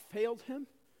have I failed him?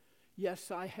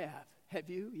 Yes, I have. Have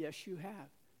you? Yes, you have.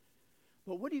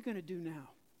 But what are you going to do now?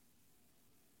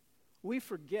 We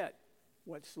forget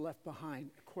what's left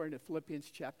behind, according to Philippians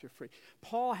chapter 3.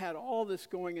 Paul had all this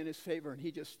going in his favor, and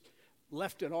he just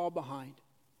left it all behind.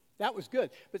 That was good.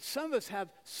 But some of us have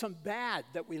some bad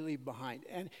that we leave behind,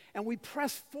 and we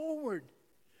press forward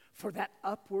for that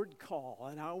upward call.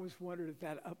 And I always wondered if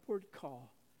that upward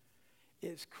call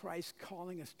is Christ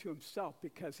calling us to himself,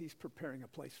 because he's preparing a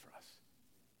place for us.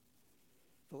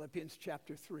 Philippians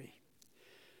chapter 3.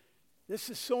 This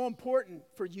is so important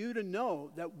for you to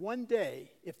know that one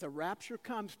day, if the rapture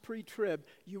comes pre-trib,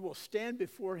 you will stand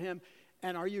before him.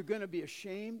 And are you going to be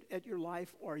ashamed at your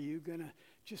life, or are you going to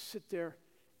just sit there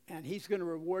and he's going to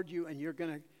reward you, and you're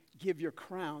going to give your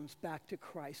crowns back to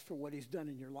Christ for what he's done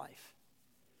in your life?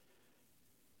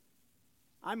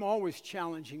 I'm always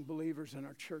challenging believers in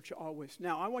our church, always.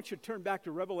 Now, I want you to turn back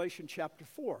to Revelation chapter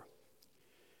 4.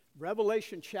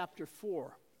 Revelation chapter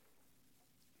 4.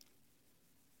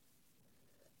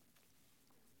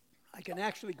 I can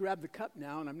actually grab the cup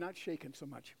now, and I'm not shaking so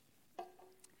much.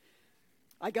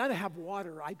 I got to have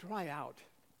water. I dry out.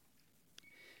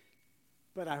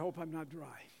 But I hope I'm not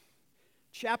dry.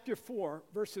 Chapter 4,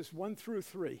 verses 1 through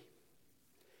 3.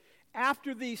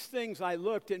 After these things I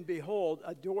looked, and behold,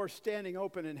 a door standing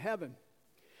open in heaven.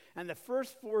 And the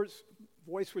first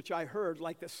voice which I heard,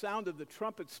 like the sound of the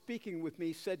trumpet speaking with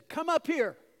me, said, "Come up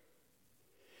here,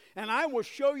 and I will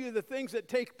show you the things that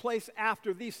take place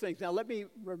after these things." Now let me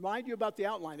remind you about the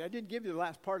outline. I didn't give you the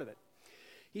last part of it.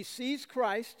 He sees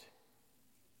Christ.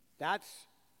 That's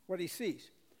what he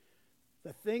sees.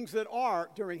 The things that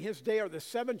are during his day are the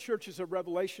 7 churches of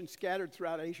Revelation scattered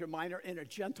throughout Asia Minor in a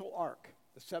gentle arc.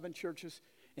 The 7 churches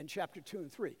in chapter 2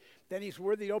 and 3. Then he's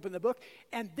worthy to open the book.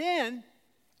 And then,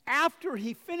 after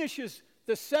he finishes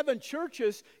the 7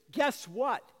 churches, guess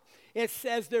what? It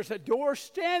says there's a door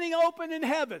standing open in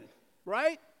heaven,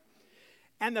 right?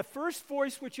 And the first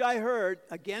voice which I heard,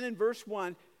 again in verse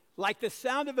 1, like the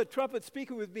sound of a trumpet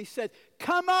speaking with me, said,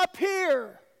 "Come up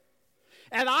here,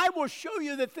 and I will show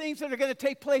you the things that are going to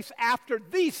take place after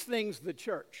these things, the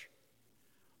church."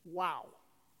 Wow.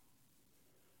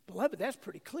 Beloved, that's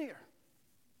pretty clear.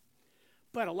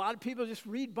 But a lot of people just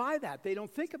read by that. They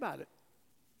don't think about it.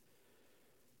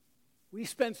 We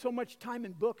spend so much time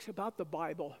in books about the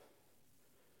Bible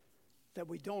that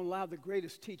we don't allow the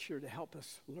greatest teacher to help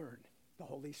us learn, the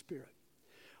Holy Spirit.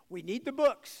 We need the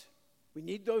books. We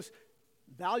need those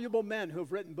valuable men who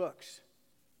have written books.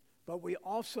 But we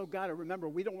also got to remember,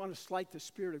 we don't want to slight the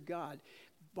Spirit of God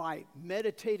by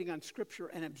meditating on Scripture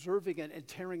and observing it and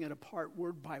tearing it apart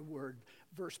word by word,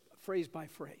 phrase by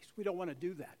phrase. We don't want to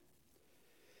do that.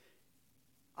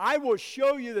 I will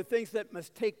show you the things that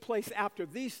must take place after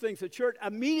these things. The church,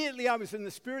 immediately I was in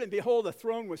the Spirit, and behold, a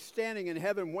throne was standing in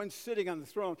heaven, one sitting on the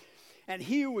throne. And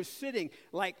he who was sitting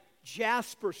like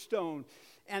jasper stone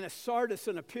and a sardis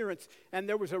in appearance, and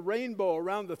there was a rainbow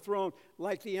around the throne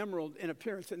like the emerald in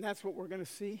appearance. And that's what we're going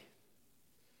to see.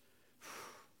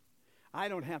 I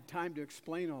don't have time to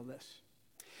explain all this.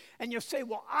 And you'll say,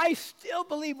 well, I still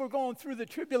believe we're going through the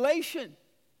tribulation.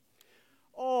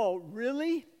 Oh,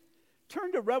 really?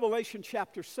 Turn to Revelation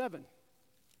chapter 7.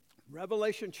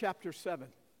 Revelation chapter 7.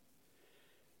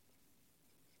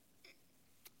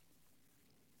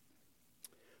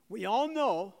 We all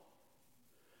know,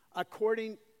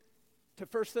 according to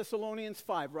 1 Thessalonians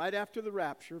 5, right after the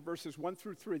rapture, verses 1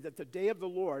 through 3, that the day of the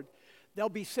Lord, they'll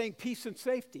be saying peace and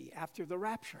safety after the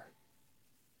rapture.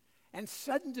 And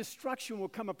sudden destruction will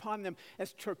come upon them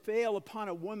as travail upon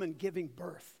a woman giving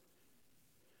birth.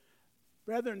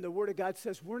 Brethren, the Word of God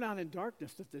says we're not in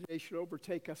darkness that the day should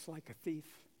overtake us like a thief.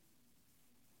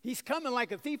 He's coming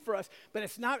like a thief for us, but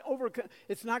it's not going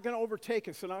to overtake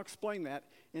us, and I'll explain that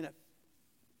in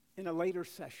a later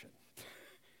session.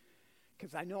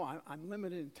 Because I know I'm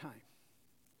limited in time.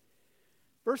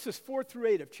 Verses 4 through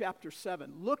 8 of chapter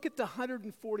 7. Look at the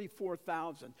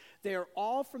 144,000. They are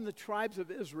all from the tribes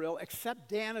of Israel, except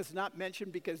Dan is not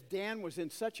mentioned because Dan was in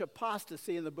such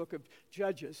apostasy in the book of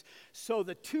Judges. So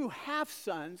the 2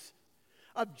 half-sons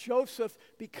of Joseph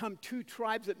become 2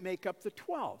 tribes that make up the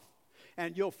 12.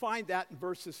 And you'll find that in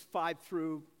verses 5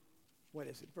 through,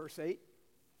 verse 8?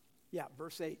 Yeah,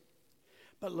 verse 8.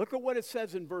 But look at what it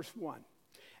says in verse 1.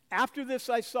 After this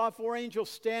I saw 4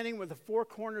 angels standing with the 4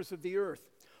 corners of the earth,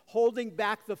 holding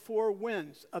back the 4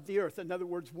 winds of the earth. In other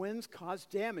words, winds cause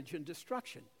damage and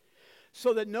destruction.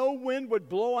 So that no wind would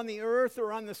blow on the earth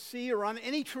or on the sea or on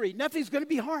any tree. Nothing's going to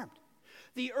be harmed.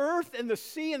 The earth and the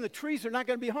sea and the trees are not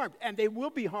going to be harmed. And they will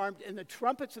be harmed in the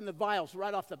trumpets and the vials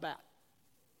right off the bat.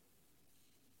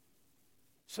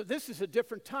 So this is a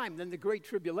different time than the Great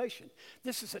Tribulation.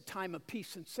 This is a time of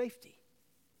peace and safety.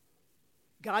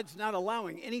 God's not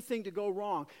allowing anything to go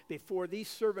wrong before these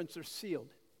servants are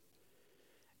sealed.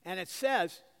 And it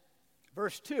says,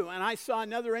 verse 2, and I saw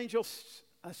another angel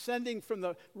ascending from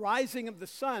the rising of the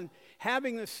sun,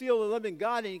 having the seal of the living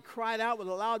God, and he cried out with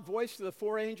a loud voice to the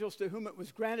 4 angels to whom it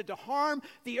was granted to harm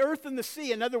the earth and the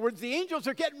sea. In other words, the angels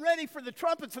are getting ready for the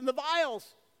trumpets and the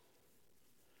vials.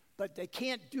 But they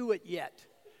can't do it yet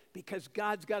because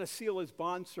God's got to seal his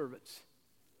bondservants.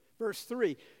 Verse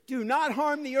 3, do not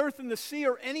harm the earth and the sea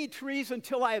or any trees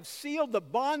until I have sealed the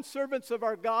bondservants of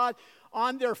our God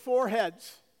on their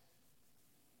foreheads.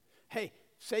 Hey,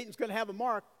 Satan's going to have a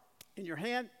mark in your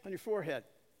hand, on your forehead.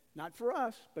 Not for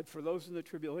us, but for those in the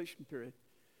tribulation period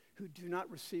who do not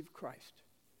receive Christ.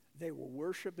 They will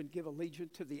worship and give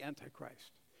allegiance to the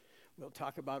Antichrist. We'll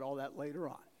talk about all that later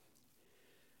on.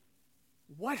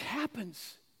 what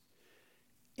happens?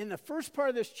 In the first part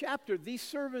of this chapter, these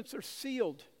servants are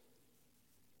sealed.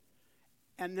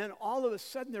 And then all of a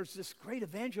sudden, there's this great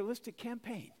evangelistic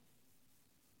campaign.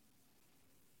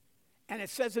 And it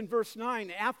says in verse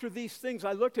 9, after these things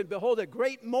I looked, and behold, a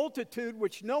great multitude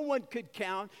which no one could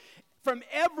count, from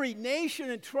every nation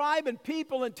and tribe and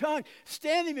people and tongue,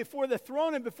 standing before the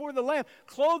throne and before the Lamb,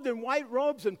 clothed in white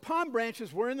robes, and palm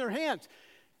branches were in their hands.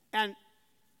 And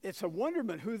it's a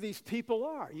wonderment who these people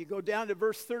are. You go down to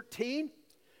verse 13.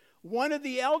 One of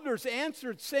the elders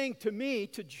answered, saying to me,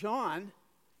 to John,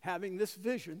 having this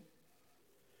vision,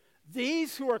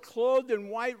 these who are clothed in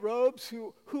white robes,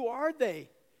 who are they?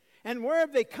 And where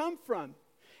have they come from?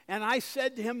 And I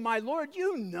said to him, my Lord,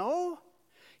 you know.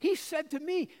 He said to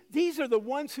me, these are the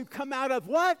ones who come out of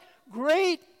what?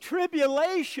 Great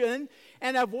tribulation,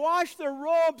 and have washed their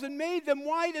robes and made them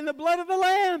white in the blood of the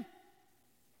Lamb.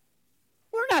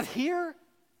 We're not here.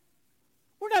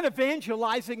 We're not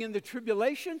evangelizing in the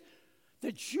tribulation.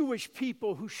 The Jewish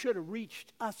people who should have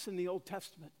reached us in the Old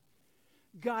Testament.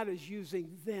 God is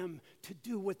using them to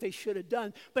do what they should have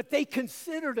done. But they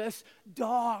considered us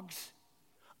dogs,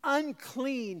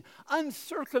 unclean,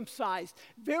 uncircumcised.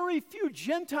 Very few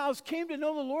Gentiles came to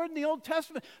know the Lord in the Old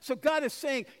Testament. So God is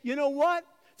saying, you know what?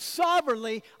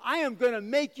 Sovereignly, I am going to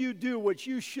make you do what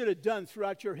you should have done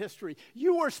throughout your history.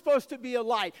 You were supposed to be a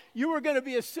light. You were going to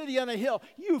be a city on a hill.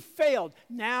 You failed.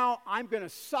 Now I'm going to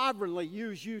sovereignly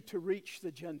use you to reach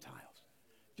the Gentiles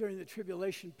during the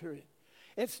tribulation period.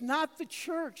 It's not the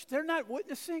church. They're not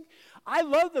witnessing. I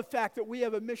love the fact that we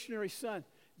have a missionary son,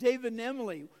 David and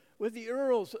Emily, with the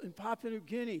Earls in Papua New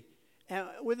Guinea, and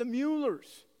with the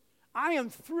Muellers. I am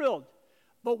thrilled.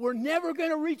 But we're never going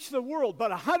to reach the world,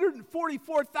 but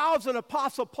 144,000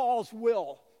 Apostle Pauls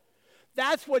will.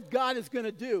 That's what God is going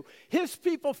to do. His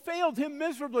people failed him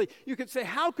miserably. You could say,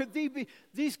 how could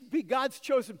these be God's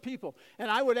chosen people? And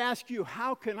I would ask you,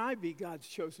 how can I be God's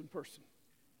chosen person?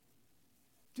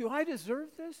 Do I deserve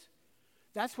this?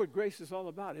 That's what grace is all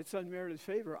about. It's unmerited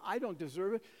favor. I don't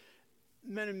deserve it.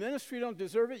 Men in ministry don't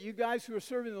deserve it. You guys who are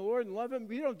serving the Lord and love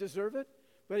him, you don't deserve it.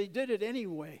 But he did it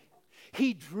anyway.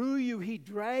 He drew you, he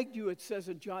dragged you, it says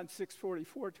in John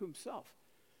 6:44, to himself.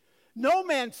 No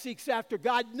man seeks after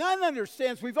God, none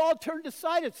understands. We've all turned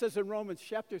aside, it says in Romans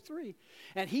chapter 3.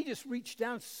 And he just reached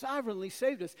down, sovereignly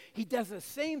saved us. He does the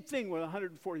same thing with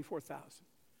 144,000.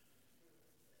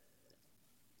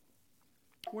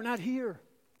 We're not here.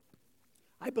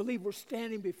 I believe we're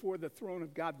standing before the throne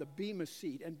of God, the bema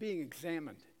seat, and being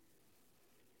examined.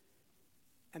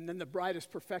 And then the bride is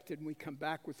perfected, and we come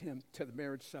back with him to the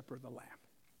marriage supper of the Lamb.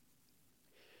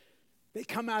 They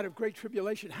come out of great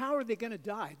tribulation. How are they going to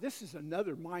die? This is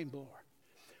another mind blower.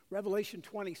 Revelation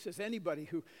 20 says anybody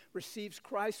who receives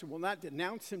Christ and will not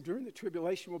denounce him during the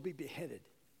tribulation will be beheaded.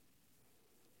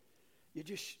 You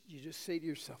just say to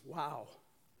yourself, wow.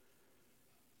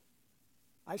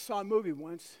 I saw a movie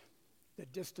once, The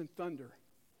Distant Thunder.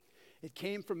 It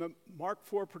came from a Mark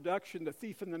IV production, The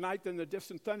Thief in the Night, then The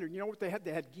Distant Thunder. And you know what they had?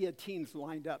 They had guillotines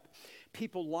lined up.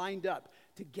 People lined up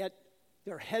to get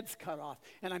their heads cut off.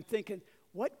 And I'm thinking,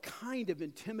 what kind of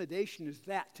intimidation is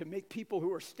that to make people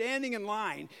who are standing in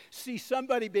line see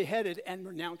somebody beheaded and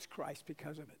renounce Christ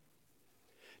because of it?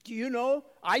 Do you know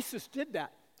ISIS did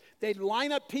that? They'd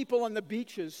line up people on the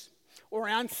beaches or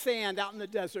on sand out in the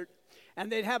desert,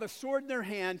 and they'd have a sword in their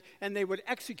hand, and they would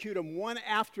execute them one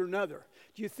after another.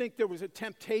 Do you think there was a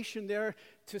temptation there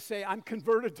to say, I'm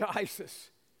converted to ISIS?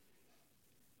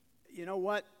 You know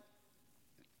what?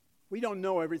 We don't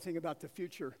know everything about the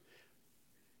future,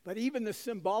 but even the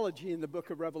symbology in the book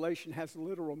of Revelation has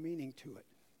literal meaning to it.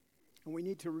 And we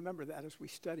need to remember that as we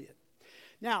study it.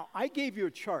 Now, I gave you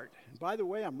a chart. And by the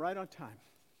way, I'm right on time.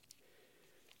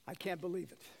 I can't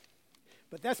believe it.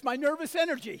 But that's my nervous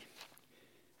energy.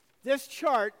 This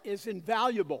chart is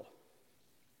invaluable.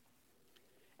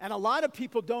 And a lot of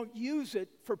people don't use it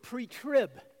for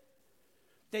pre-trib.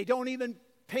 They don't even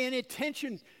pay any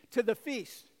attention to the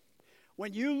feast.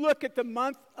 When you look at the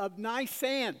month of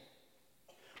Nisan,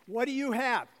 what do you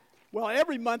have? Well,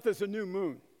 every month is a new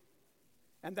moon.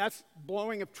 And that's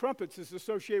blowing of trumpets is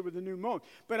associated with the new moon.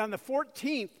 But on the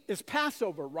 14th is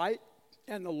Passover, right?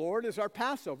 And the Lord is our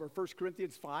Passover. 1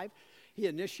 Corinthians 5. He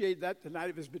initiated that the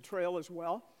night of his betrayal as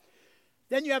well.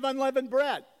 Then you have unleavened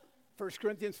bread. 1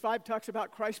 Corinthians 5 talks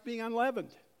about Christ being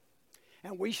unleavened.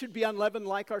 And we should be unleavened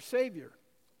like our Savior.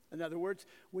 In other words,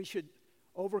 we should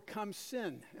overcome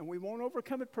sin. And we won't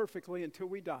overcome it perfectly until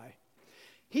we die.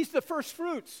 He's the first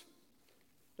fruits.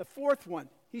 The fourth one,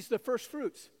 he's the first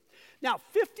fruits. Now,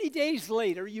 50 days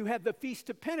later, you have the Feast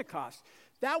of Pentecost.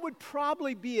 That would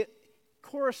probably be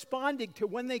corresponding to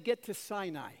when they get to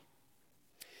Sinai.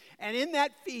 And in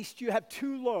that feast, you have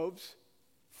 2 loaves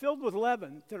filled with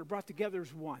leaven that are brought together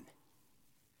as one.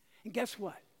 And guess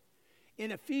what?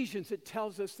 In Ephesians, it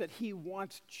tells us that he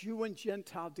wants Jew and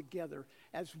Gentile together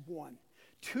as one.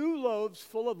 2 loaves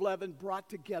full of leaven brought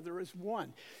together as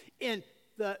one. In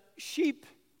the sheep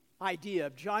idea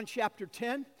of John chapter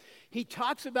 10, he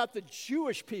talks about the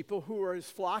Jewish people who are his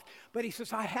flock, but he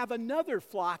says, I have another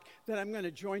flock that I'm going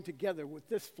to join together with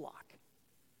this flock.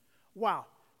 Wow.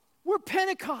 We're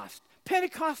Pentecost.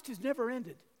 Pentecost has never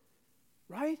ended,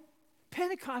 right?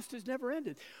 Pentecost has never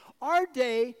ended. Our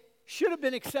day should have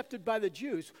been accepted by the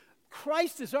Jews.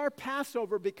 Christ is our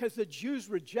Passover because the Jews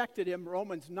rejected him,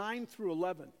 Romans 9 through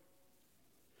 11.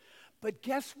 But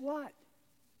guess what?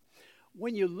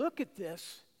 When you look at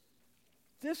this,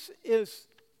 this is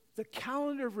the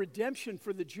calendar of redemption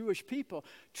for the Jewish people.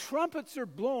 Trumpets are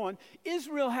blown.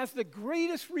 Israel has the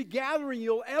greatest regathering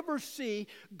you'll ever see.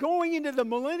 Going into the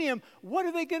millennium, what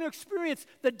are they going to experience?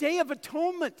 The Day of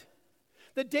Atonement.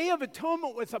 The Day of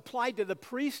Atonement was applied to the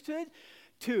priesthood,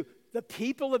 to the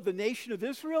people of the nation of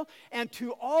Israel, and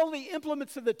to all the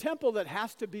implements of the temple that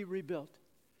has to be rebuilt.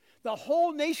 The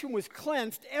whole nation was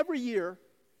cleansed every year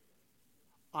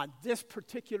on this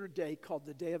particular day called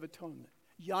the Day of Atonement,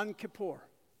 Yom Kippur.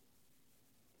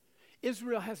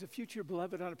 Israel has a future,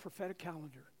 beloved, on a prophetic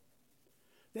calendar.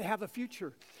 They have a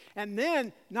future. And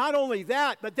then, not only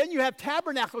that, but then you have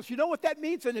tabernacles. You know what that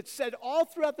means? And it's said all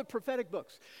throughout the prophetic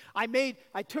books. I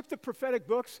took the prophetic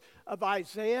books of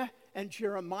Isaiah and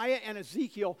Jeremiah and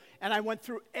Ezekiel, and I went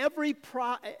through every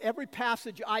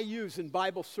passage I use in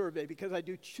Bible Survey, because I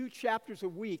do 2 chapters a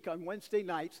week on Wednesday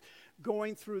nights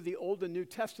going through the Old and New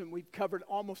Testament. We've covered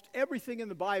almost everything in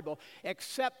the Bible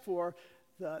except for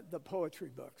the poetry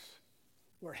books.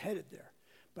 We're headed there.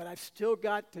 But I've still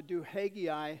got to do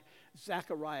Haggai,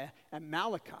 Zechariah, and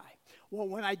Malachi. Well,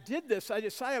 when I did this, I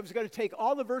decided I was going to take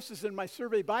all the verses in my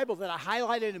survey Bible that I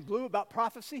highlighted in blue about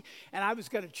prophecy, and I was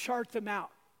going to chart them out.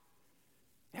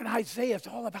 And Isaiah is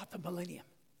all about the millennium.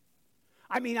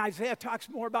 I mean, Isaiah talks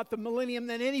more about the millennium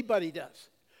than anybody does.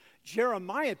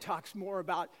 Jeremiah talks more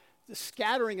about the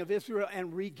scattering of Israel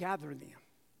and regathering them.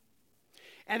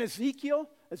 And Ezekiel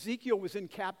was in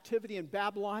captivity in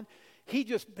Babylon. He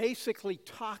just basically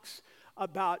talks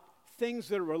about things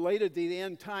that are related to the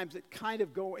end times that kind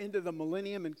of go into the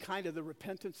millennium and kind of the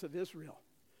repentance of Israel.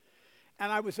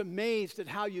 And I was amazed at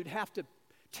how you'd have to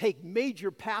take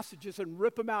major passages and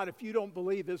rip them out if you don't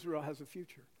believe Israel has a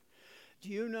future. Do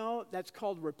you know that's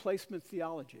called replacement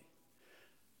theology?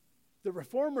 The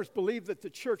reformers believed that the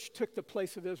church took the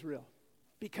place of Israel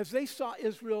because they saw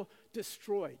Israel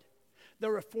destroyed. The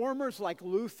reformers like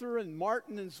Luther and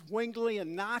Martin and Zwingli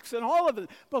and Knox and all of them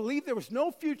believed there was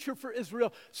no future for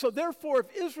Israel. So therefore,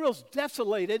 if Israel's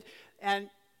desolated,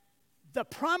 and the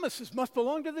promises must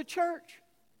belong to the church.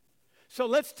 So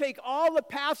let's take all the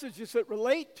passages that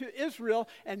relate to Israel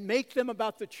and make them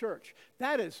about the church.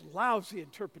 That is lousy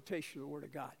interpretation of the Word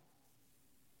of God.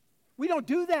 We don't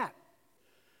do that.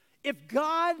 If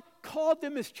God called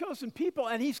them his chosen people,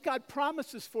 and he's got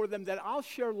promises for them that I'll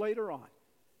share later on,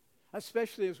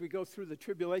 especially as we go through the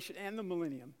tribulation and the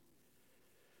millennium.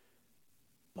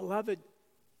 Beloved,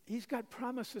 he's got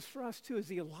promises for us too. Is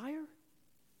he a liar?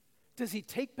 Does he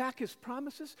take back his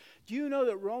promises? Do you know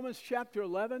that Romans chapter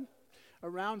 11,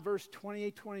 around verse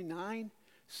 28, 29,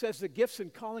 says the gifts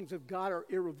and callings of God are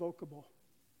irrevocable?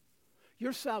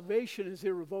 Your salvation is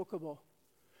irrevocable.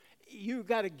 You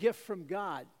got a gift from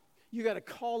God. You got a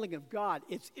calling of God.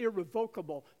 It's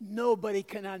irrevocable. Nobody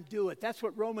can undo it. That's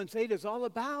what Romans 8 is all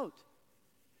about.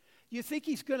 You think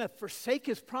he's going to forsake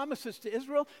his promises to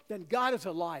Israel? Then God is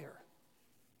a liar.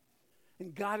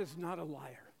 And God is not a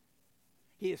liar.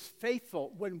 He is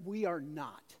faithful when we are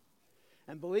not.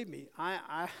 And believe me,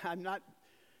 I'm not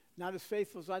as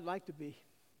faithful as I'd like to be.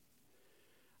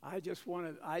 I just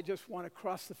want to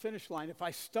cross the finish line. If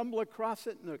I stumble across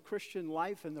it in the Christian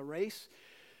life and the race,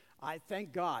 I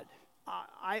thank God.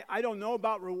 I don't know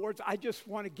about rewards. I just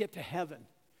want to get to heaven.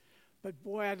 But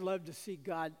boy, I'd love to see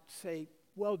God say,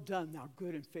 well done, thou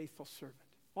good and faithful servant.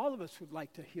 All of us would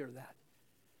like to hear that.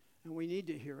 And we need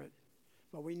to hear it.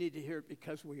 But we need to hear it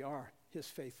because we are his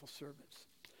faithful servants.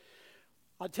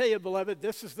 I'll tell you, beloved,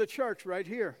 this is the church right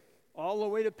here. All the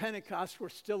way to Pentecost, we're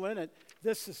still in it.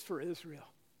 This is for Israel.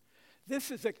 This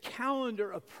is a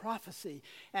calendar of prophecy,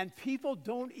 and people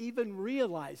don't even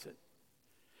realize it.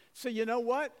 So you know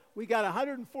what? We got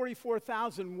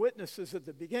 144,000 witnesses at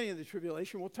the beginning of the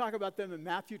tribulation. We'll talk about them in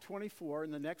Matthew 24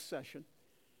 in the next session.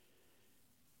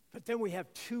 But then we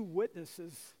have 2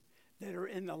 witnesses that are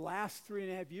in the last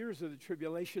 3.5 years of the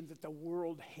tribulation that the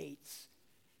world hates.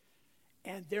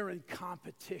 And they're in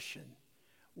competition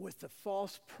with the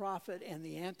false prophet and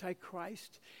the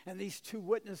Antichrist. And these two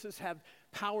witnesses have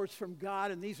powers from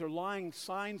God, and these are lying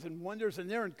signs and wonders, and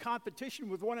they're in competition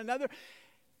with one another.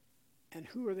 And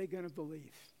who are they going to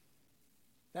believe?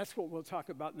 That's what we'll talk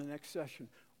about in the next session.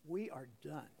 We are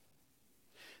done.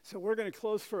 So we're going to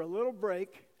close for a little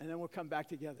break, and then we'll come back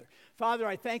together. Father,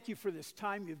 I thank you for this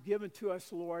time you've given to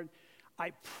us, Lord.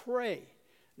 I pray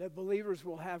that believers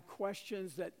will have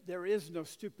questions, that there is no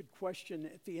stupid question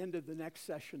at the end of the next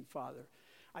session, Father.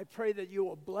 I pray that you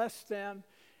will bless them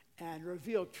and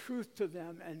reveal truth to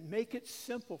them and make it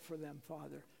simple for them,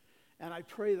 Father. And I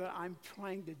pray that I'm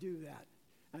trying to do that.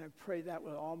 And I pray that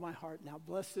with all my heart. Now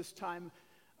bless this time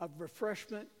of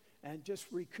refreshment and just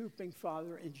recouping,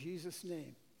 Father, in Jesus'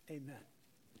 name. Amen.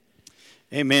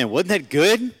 Amen. Wasn't that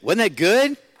good? Wasn't that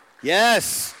good?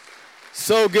 Yes.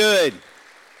 So good.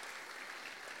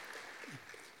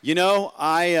 You know,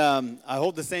 I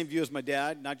hold the same view as my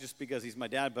dad, not just because he's my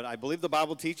dad, but I believe the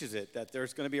Bible teaches it, that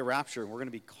there's going to be a rapture, and we're going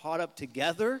to be caught up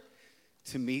together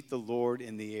to meet the Lord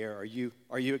in the air. Are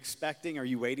you expecting? Are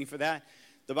you waiting for that?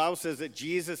 The Bible says that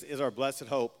Jesus is our blessed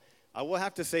hope. I will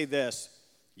have to say this.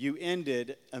 You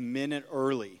ended a minute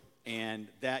early, and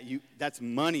that's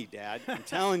money, Dad. I'm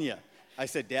telling you. I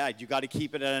said, Dad, you got to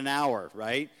keep it at an hour,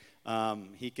 right?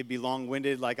 He could be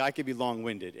long-winded like I could be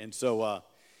long-winded. And so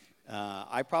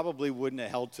I probably wouldn't have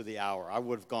held to the hour. I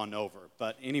would have gone over.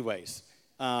 But anyways,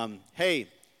 hey,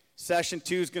 session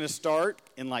 2 is going to start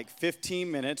in like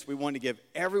 15 minutes. We want to give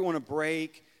everyone a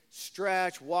break,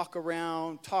 stretch, walk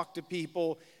around, talk to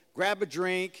people, grab a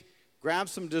drink, grab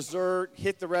some dessert,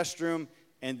 hit the restroom,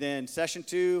 and then session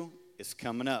 2 is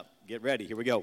coming up. Get ready. Here we go.